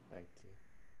fantastic. Thank you.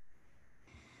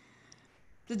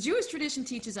 The Jewish tradition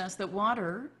teaches us that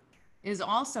water is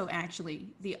also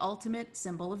actually the ultimate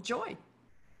symbol of joy.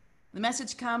 The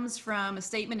message comes from a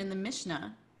statement in the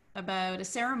Mishnah about a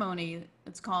ceremony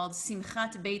that's called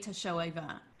Simchat Beit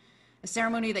HaShoeva, a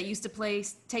ceremony that used to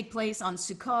take place on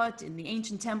Sukkot in the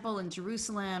ancient temple in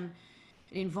Jerusalem.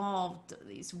 It involved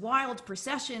these wild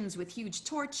processions with huge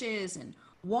torches and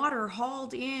water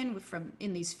hauled in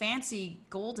in these fancy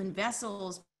golden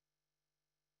vessels,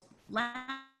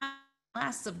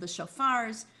 blasts of the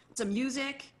shofars, some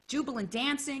music, jubilant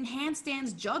dancing,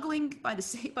 handstands, juggling by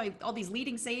all these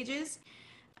leading sages.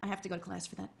 I have to go to class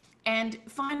for that. And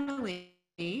finally,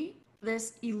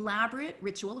 this elaborate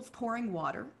ritual of pouring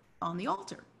water on the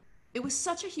altar. It was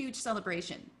such a huge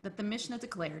celebration that the Mishnah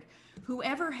declared,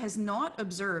 whoever has not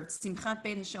observed Simchat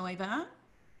Beit HaShoeva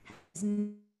has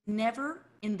never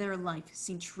in their life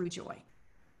seen true joy.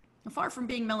 Far from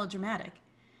being melodramatic,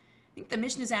 I think the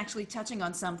Mishnah is actually touching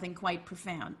on something quite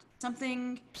profound,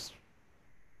 something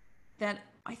that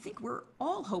I think we're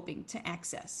all hoping to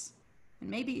access, and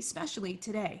maybe especially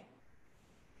today.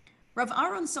 Rav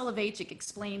Aaron Soloveitchik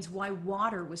explains why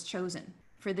water was chosen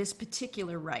for this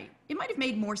particular rite. It might have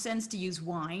made more sense to use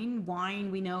wine.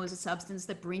 Wine, we know, is a substance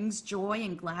that brings joy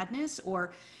and gladness,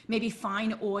 or maybe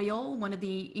fine oil, one of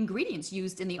the ingredients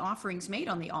used in the offerings made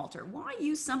on the altar. Why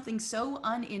use something so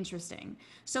uninteresting,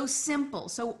 so simple,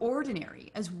 so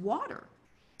ordinary as water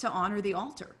to honor the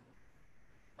altar?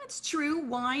 That's true,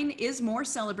 wine is more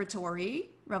celebratory,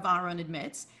 Rav Aaron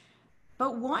admits,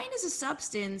 but wine is a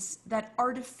substance that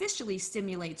artificially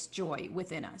stimulates joy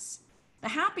within us. The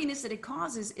happiness that it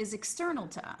causes is external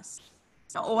to us.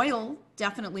 So oil,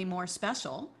 definitely more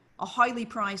special, a highly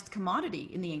prized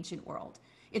commodity in the ancient world.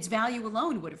 Its value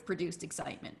alone would have produced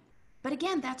excitement. But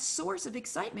again, that source of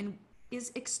excitement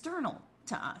is external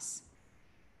to us.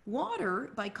 Water,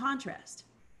 by contrast,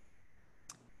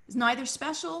 is neither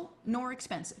special nor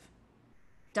expensive.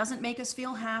 Doesn't make us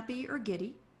feel happy or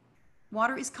giddy.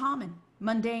 Water is common,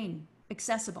 mundane,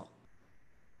 accessible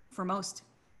for most,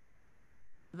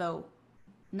 though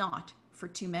not for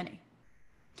too many.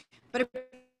 But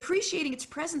appreciating its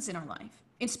presence in our life,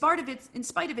 in spite of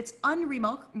its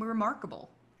unremarkable,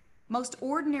 most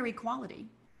ordinary quality,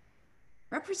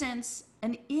 represents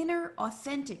an inner,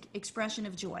 authentic expression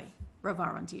of joy, Rav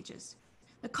Aaron teaches.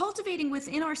 The cultivating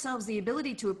within ourselves the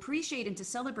ability to appreciate and to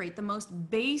celebrate the most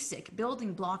basic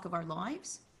building block of our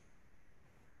lives,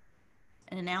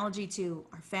 an analogy to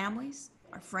our families,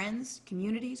 our friends,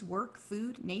 communities, work,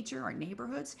 food, nature, our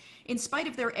neighborhoods, in spite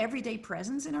of their everyday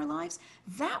presence in our lives,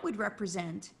 that would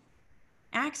represent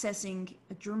accessing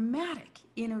a dramatic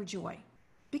inner joy.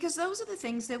 Because those are the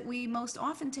things that we most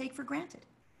often take for granted.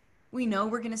 We know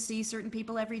we're going to see certain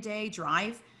people every day,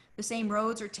 drive the same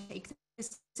roads or take the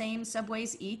same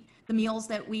subways, eat the meals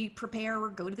that we prepare, or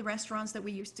go to the restaurants that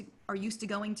we are used to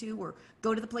going to, or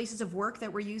go to the places of work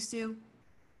that we're used to.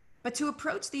 But to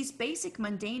approach these basic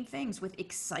mundane things with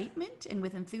excitement and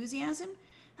with enthusiasm,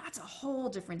 that's a whole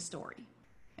different story.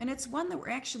 And it's one that we're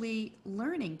actually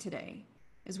learning today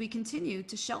as we continue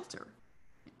to shelter,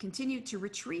 continue to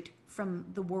retreat from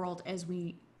the world as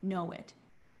we know it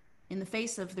in the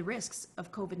face of the risks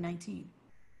of COVID-19.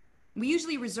 We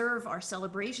usually reserve our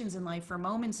celebrations in life for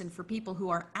moments and for people who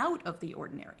are out of the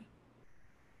ordinary.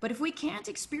 But if we can't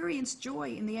experience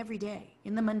joy in the everyday,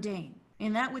 in the mundane,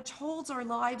 in that which holds our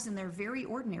lives in their very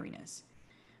ordinariness,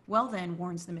 well then,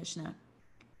 warns the Mishnah,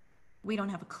 we don't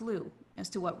have a clue as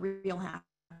to what real happiness.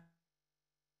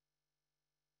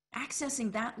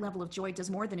 Accessing that level of joy does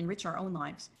more than enrich our own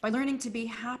lives. By learning to be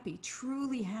happy,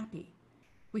 truly happy,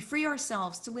 we free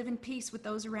ourselves to live in peace with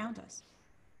those around us.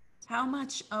 How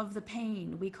much of the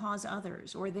pain we cause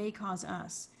others or they cause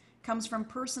us comes from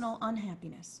personal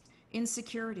unhappiness,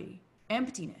 insecurity,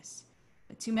 emptiness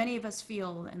that too many of us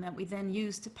feel and that we then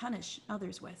use to punish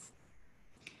others with.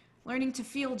 Learning to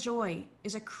feel joy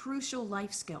is a crucial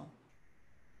life skill,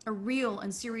 a real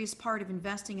and serious part of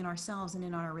investing in ourselves and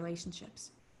in our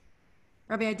relationships.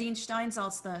 Rabbi Adin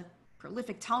Steinsaltz, the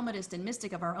prolific Talmudist and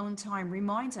mystic of our own time,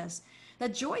 reminds us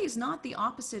that joy is not the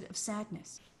opposite of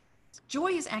sadness. Joy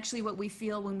is actually what we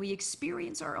feel when we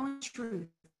experience our own truth,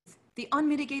 the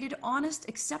unmitigated, honest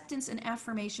acceptance and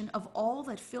affirmation of all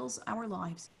that fills our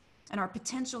lives and our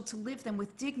potential to live them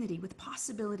with dignity, with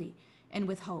possibility, and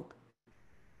with hope.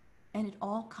 And it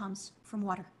all comes from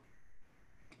water.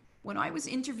 When I was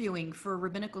interviewing for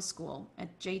rabbinical school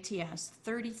at JTS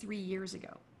 33 years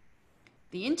ago,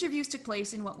 the interviews took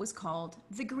place in what was called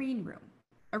the green room,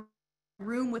 a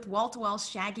room with wall-to-wall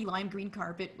shaggy lime green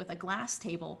carpet with a glass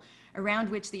table around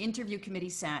which the interview committee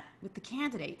sat with the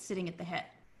candidate sitting at the head.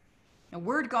 Now,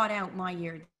 word got out my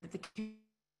year that the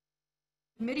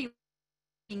committee was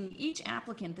asking each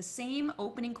applicant the same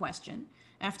opening question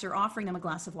after offering them a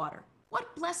glass of water.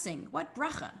 What blessing, what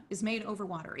bracha is made over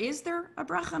water? Is there a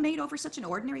bracha made over such an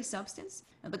ordinary substance?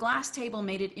 Now, the glass table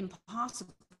made it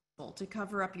impossible to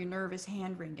cover up your nervous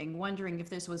hand-wringing, wondering if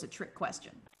this was a trick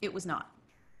question. It was not.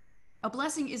 A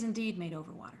blessing is indeed made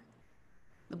over water.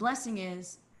 The blessing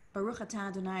is, Baruch atah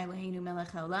Adonai Eloheinu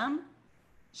melech haolam,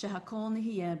 shehakol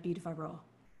nihiyeh bidvaro.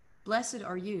 Blessed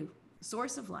are you, the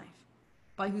source of life,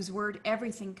 by whose word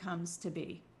everything comes to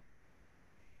be.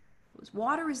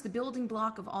 Water is the building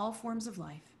block of all forms of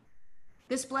life.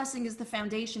 This blessing is the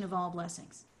foundation of all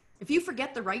blessings. If you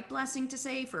forget the right blessing to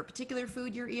say for a particular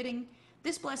food you're eating,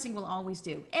 this blessing will always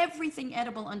do. Everything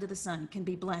edible under the sun can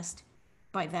be blessed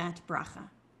by that bracha.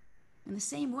 In the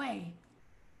same way,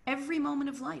 every moment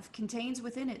of life contains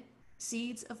within it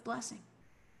seeds of blessing.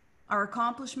 Our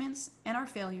accomplishments and our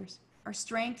failures, our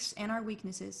strengths and our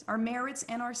weaknesses, our merits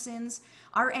and our sins,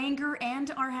 our anger and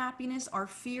our happiness, our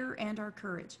fear and our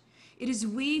courage. It is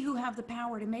we who have the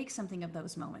power to make something of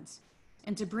those moments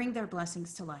and to bring their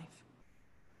blessings to life.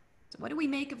 So what do we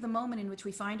make of the moment in which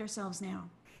we find ourselves now,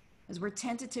 as we're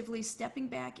tentatively stepping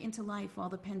back into life while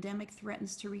the pandemic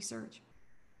threatens to resurge?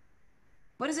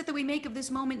 What is it that we make of this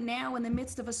moment now in the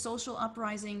midst of a social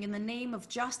uprising in the name of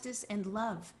justice and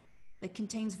love that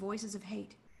contains voices of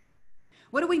hate?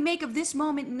 What do we make of this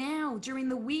moment now during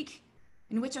the week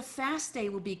in which a fast day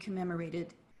will be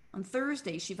commemorated on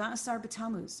Thursday, Shiva Asar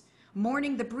B'Tammuz,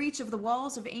 mourning the breach of the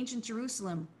walls of ancient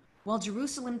Jerusalem, while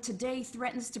Jerusalem today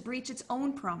threatens to breach its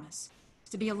own promise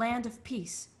to be a land of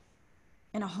peace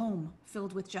and a home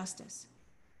filled with justice?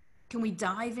 Can we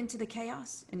dive into the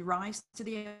chaos and rise to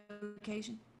the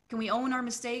occasion? Can we own our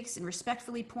mistakes and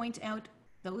respectfully point out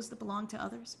those that belong to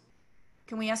others?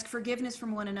 Can we ask forgiveness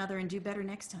from one another and do better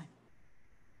next time?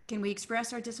 Can we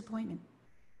express our disappointment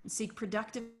and seek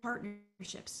productive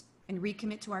partnerships and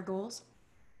recommit to our goals?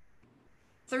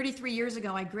 33 years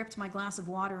ago, I gripped my glass of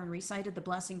water and recited the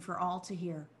blessing for all to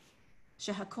hear.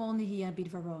 Shehakol nihiyeh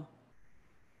bidvaro.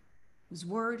 Whose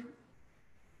word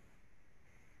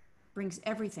brings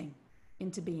everything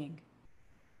into being.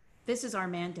 This is our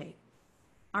mandate,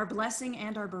 our blessing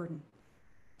and our burden,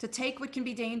 to take what can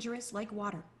be dangerous like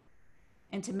water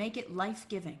and to make it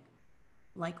life-giving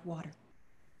like water.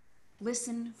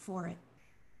 Listen for it,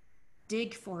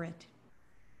 dig for it,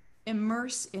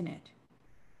 immerse in it,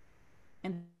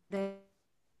 and then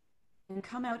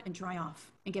come out and dry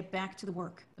off and get back to the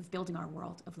work of building our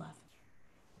world of love.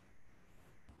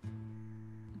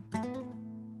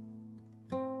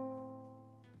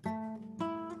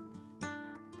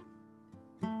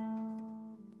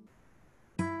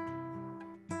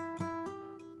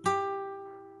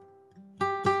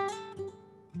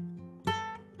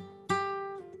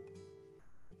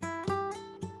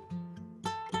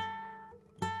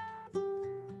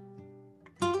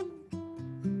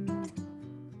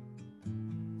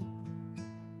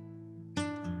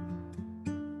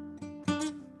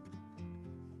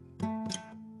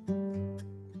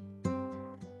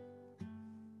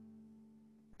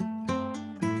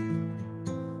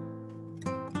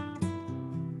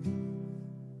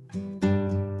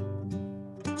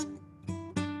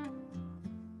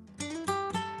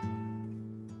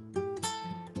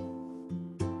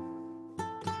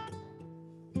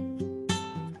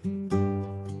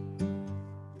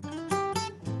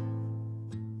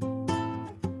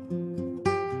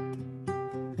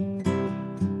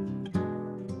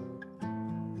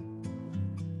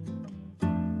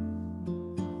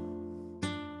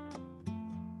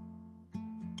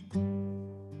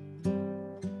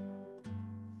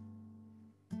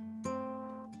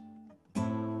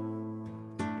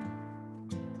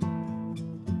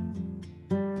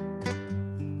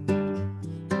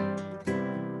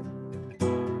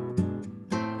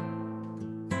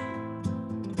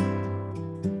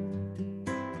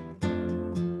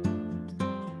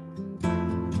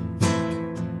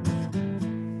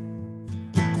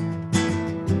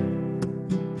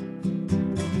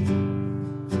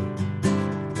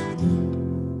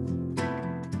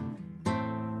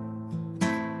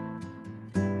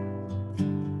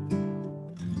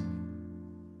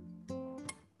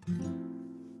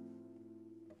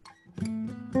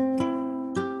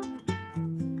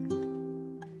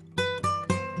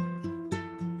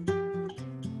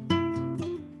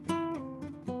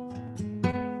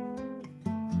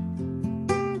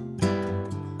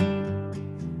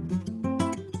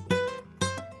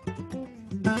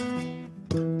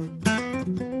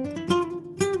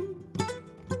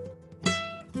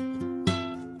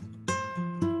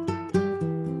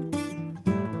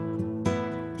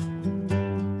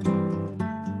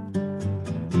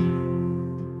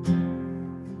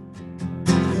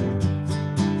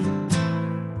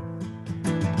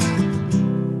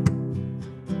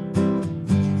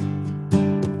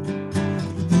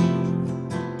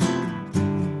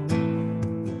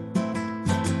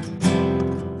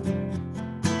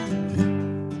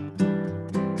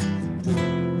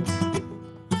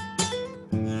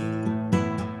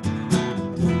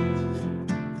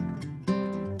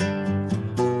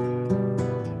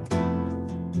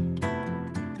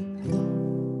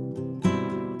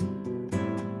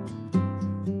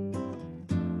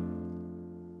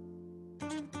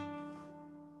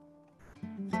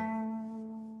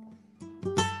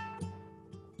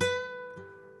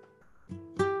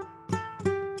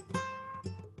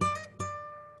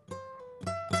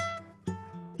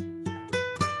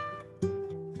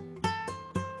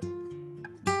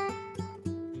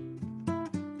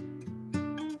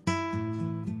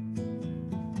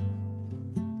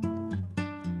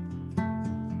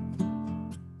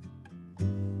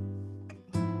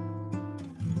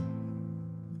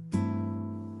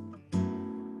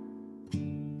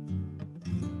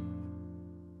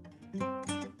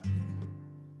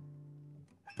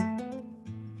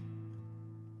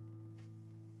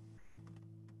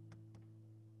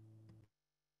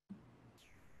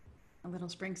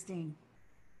 Springsteen.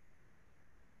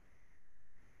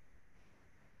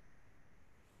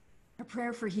 Our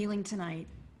prayer for healing tonight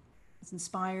is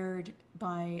inspired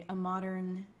by a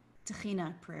modern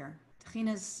Techina prayer.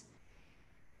 Techinas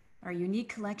are a unique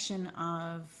collection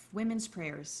of women's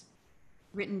prayers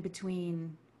written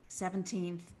between 17th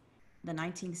and the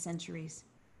 19th centuries.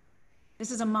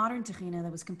 This is a modern Techina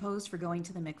that was composed for going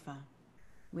to the mikveh,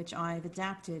 which I've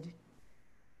adapted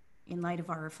in light of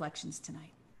our reflections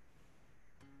tonight.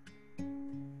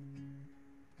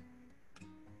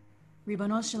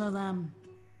 Ribono Shel Olam,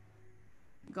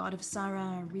 God of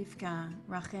Sarah, Rivka,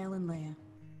 Rachel, and Leah,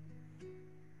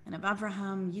 and of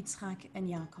Abraham, Yitzchak, and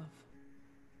Yaakov.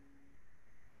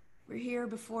 We're here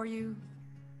before you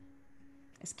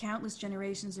as countless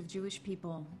generations of Jewish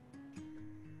people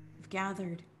have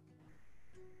gathered,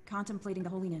 contemplating the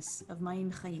holiness of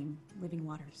Mayim Chayim, living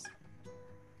waters.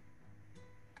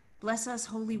 Bless us,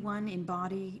 Holy One, in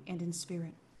body and in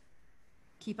spirit.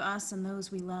 Keep us and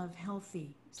those we love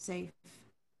healthy, safe,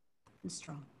 and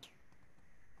strong.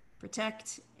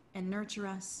 Protect and nurture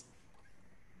us.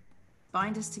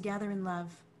 Bind us together in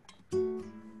love.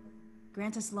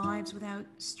 Grant us lives without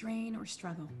strain or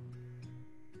struggle.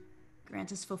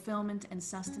 Grant us fulfillment and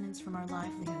sustenance from our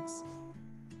livelihoods.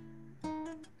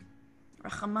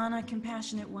 Rachamana,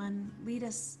 compassionate one, lead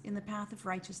us in the path of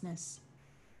righteousness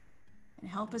and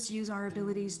help us use our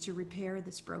abilities to repair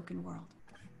this broken world.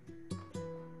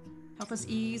 Help us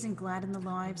ease and gladden the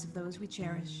lives of those we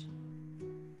cherish.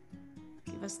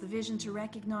 Give us the vision to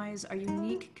recognize our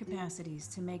unique capacities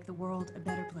to make the world a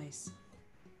better place,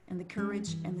 and the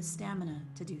courage and the stamina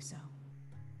to do so.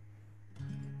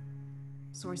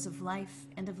 Source of life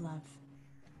and of love,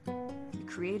 you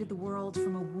created the world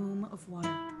from a womb of water,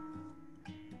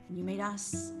 and you made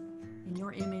us in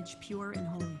your image pure and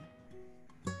holy.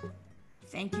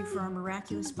 Thank you for our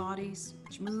miraculous bodies,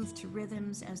 which move to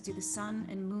rhythms as do the sun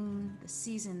and moon, the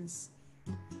seasons,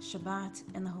 Shabbat,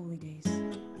 and the holy days.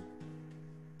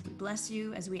 We bless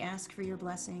you as we ask for your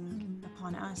blessing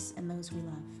upon us and those we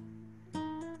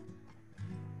love.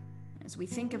 As we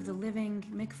think of the living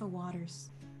mikveh waters,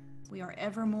 we are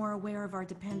ever more aware of our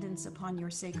dependence upon your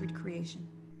sacred creation,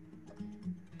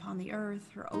 upon the earth,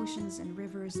 her oceans and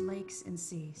rivers, lakes and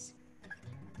seas.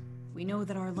 We know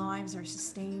that our lives are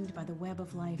sustained by the web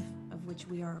of life of which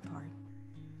we are a part.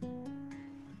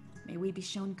 May we be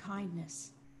shown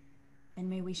kindness, and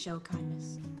may we show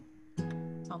kindness.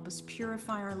 Help us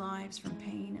purify our lives from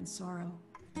pain and sorrow,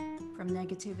 from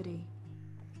negativity,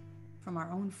 from our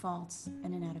own faults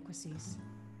and inadequacies.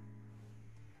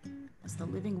 As the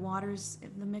living waters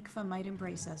of the mikveh might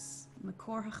embrace us,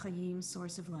 Makor HaChayim,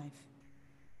 source of life,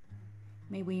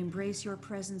 may we embrace your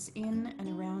presence in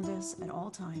and around us at all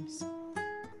times,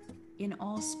 in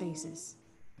all spaces,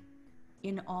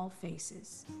 in all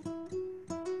faces.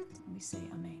 And we say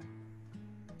Amen.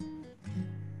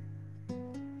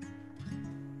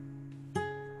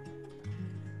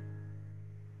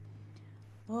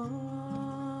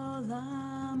 Olam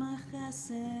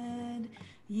Chesed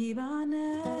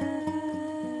Yibaneh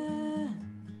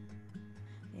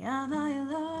Yadai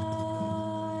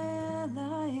Elai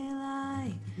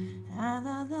Elai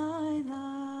Elai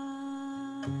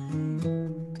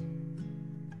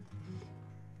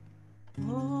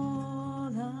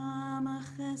Olam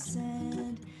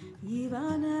Chesed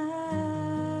Yibaneh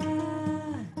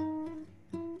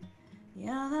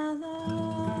Yadai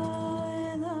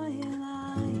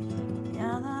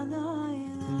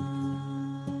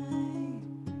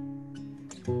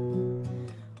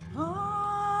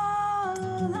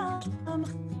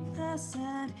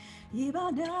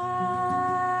Yibaneh,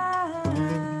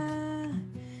 Olam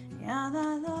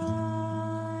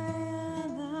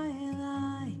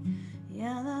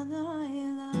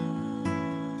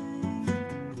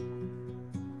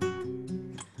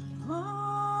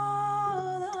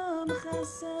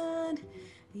Chesed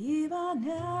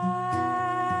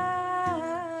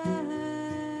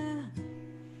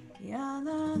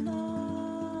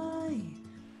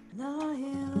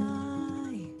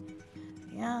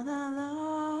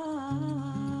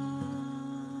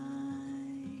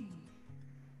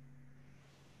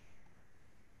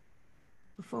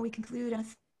Before we conclude, I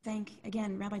thank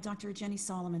again Rabbi Dr. Jenny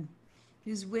Solomon,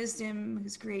 whose wisdom,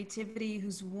 whose creativity,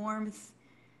 whose warmth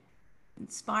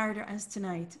inspired us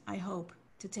tonight, I hope,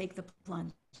 to take the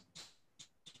plunge.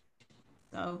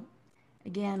 So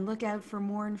again, look out for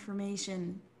more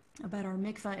information about our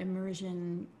mikveh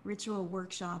immersion ritual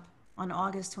workshop on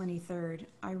August 23rd.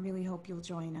 I really hope you'll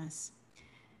join us.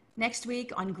 Next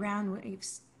week on Ground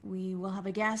Waves, we will have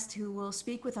a guest who will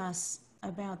speak with us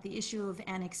about the issue of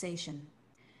annexation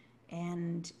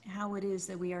and how it is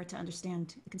that we are to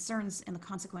understand the concerns and the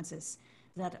consequences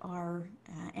that are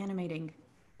animating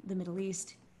the Middle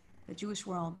East, the Jewish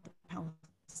world, the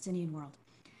Palestinian world.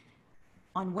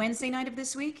 On Wednesday night of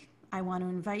this week, I want to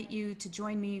invite you to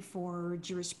join me for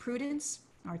jurisprudence.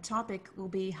 Our topic will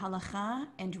be halacha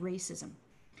and racism.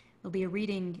 There'll be a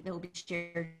reading that will be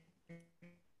shared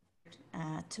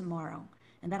tomorrow,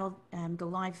 and that'll go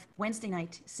live Wednesday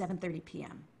night, 7:30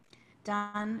 p.m.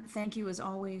 Don, thank you as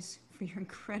always for your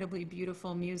incredibly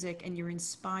beautiful music and your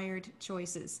inspired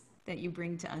choices that you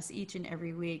bring to us each and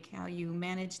every week, how you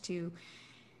manage to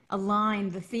align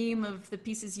the theme of the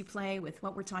pieces you play with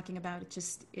what we're talking about.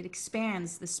 It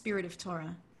expands the spirit of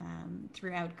Torah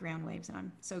throughout Ground Waves, and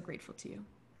I'm so grateful to you.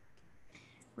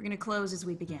 We're going to close as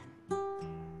we begin.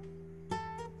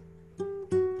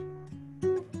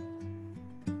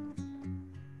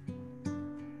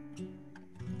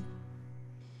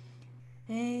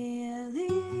 Eli,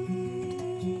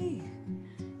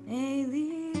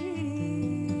 Eli,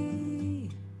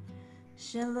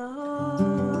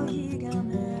 Shalom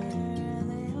yigamer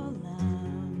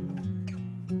leolam,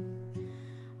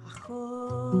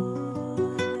 achol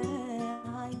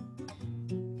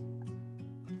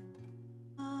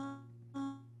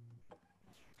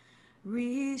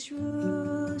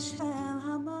rishru shel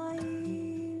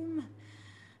hamayim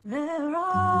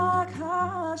ve'rak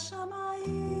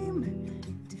hashamayim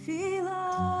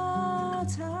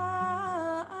tfilat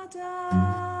ha'adam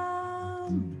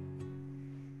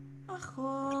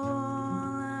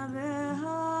achol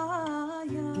ve'hayam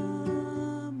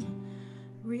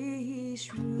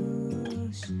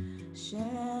rishrush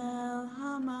shel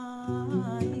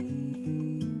hamayim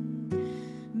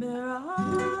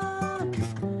berak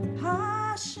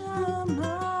hashamayim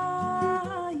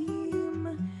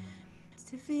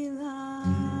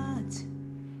tfilat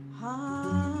ha'adam.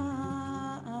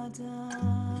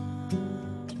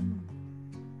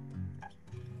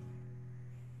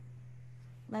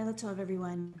 Laila Tov,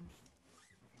 everyone.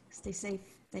 Stay safe,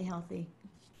 stay healthy.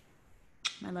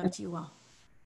 My love to you all.